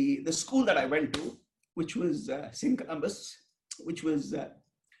the school that I went to, which was St. Columbus, which was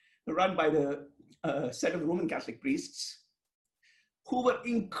run by the set of Roman Catholic priests who were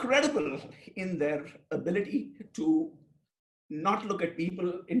incredible in their ability to not look at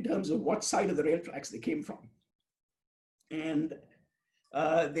people in terms of what side of the rail tracks they came from. And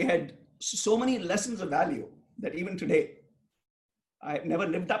they had so many lessons of value that even today, I've never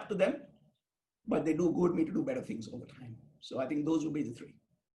lived up to them, but they do goad me to do better things over time. So I think those would be the three.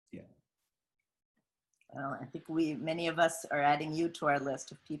 Yeah. Well, I think many of us are adding you to our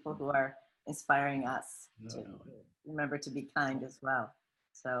list of people who are inspiring us to remember to be kind as well.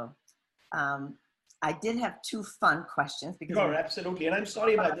 So I did have 2 fun questions. Because sure, absolutely. And I'm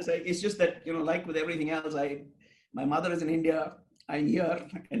sorry about this. It's just that, like with everything else, my mother is in India, I'm here,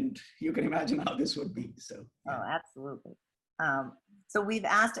 and you can imagine how this would be. So. Yeah. Oh, absolutely. So we've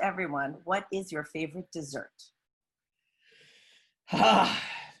asked everyone, what is your favorite dessert?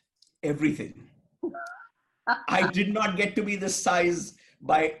 Everything. I did not get to be this size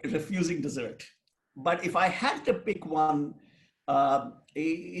by refusing dessert. But if I had to pick one, I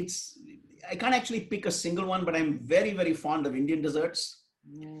can't actually pick a single one, but I'm very, very fond of Indian desserts.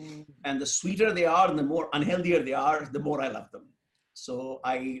 And the sweeter they are and the more unhealthier they are, the more I love them. So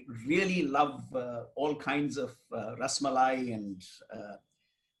I really love all kinds of rasmalai and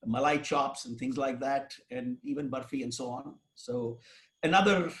malai chops and things like that, and even barfi and so on. So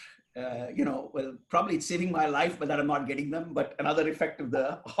another, well, probably it's saving my life, but that I'm not getting them. But another effect of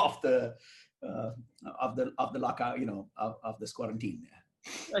the lockout, of this quarantine.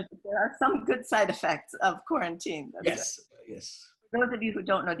 There are some good side effects of quarantine. Yes, yes. For those of you who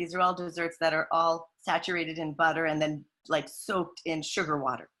don't know, these are all desserts that are all saturated in butter and then like soaked in sugar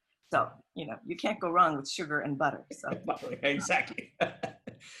water. So, you can't go wrong with sugar and butter. So exactly.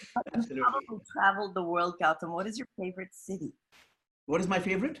 Absolutely. You've probably traveled the world, Gautam. What is your favorite city? What is my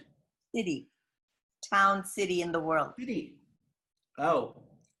favorite? City. Town, city in the world. City. Oh,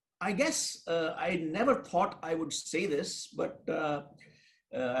 I guess I never thought I would say this, but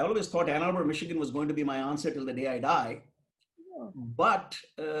I always thought Ann Arbor, Michigan was going to be my answer till the day I die. But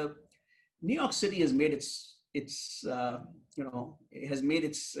New York City has made its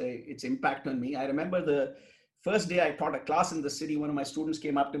impact on me. I remember the first day I taught a class in the city, one of my students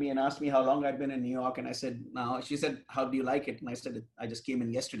came up to me and asked me how long I'd been in New York. And I said, she said, how do you like it? And I said, I just came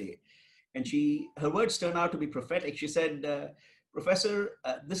in yesterday. And her words turned out to be prophetic. She said, Professor,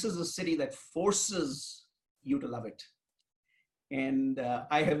 this is a city that forces you to love it. And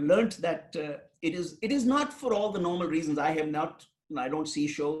I have learned that it is not for all the normal reasons. I don't see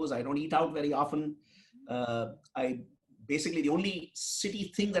shows. I don't eat out very often. Basically the only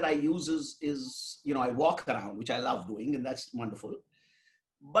city thing that I use is I walk around, which I love doing, and that's wonderful.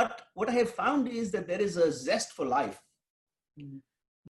 But what I have found is that there is a zest for life.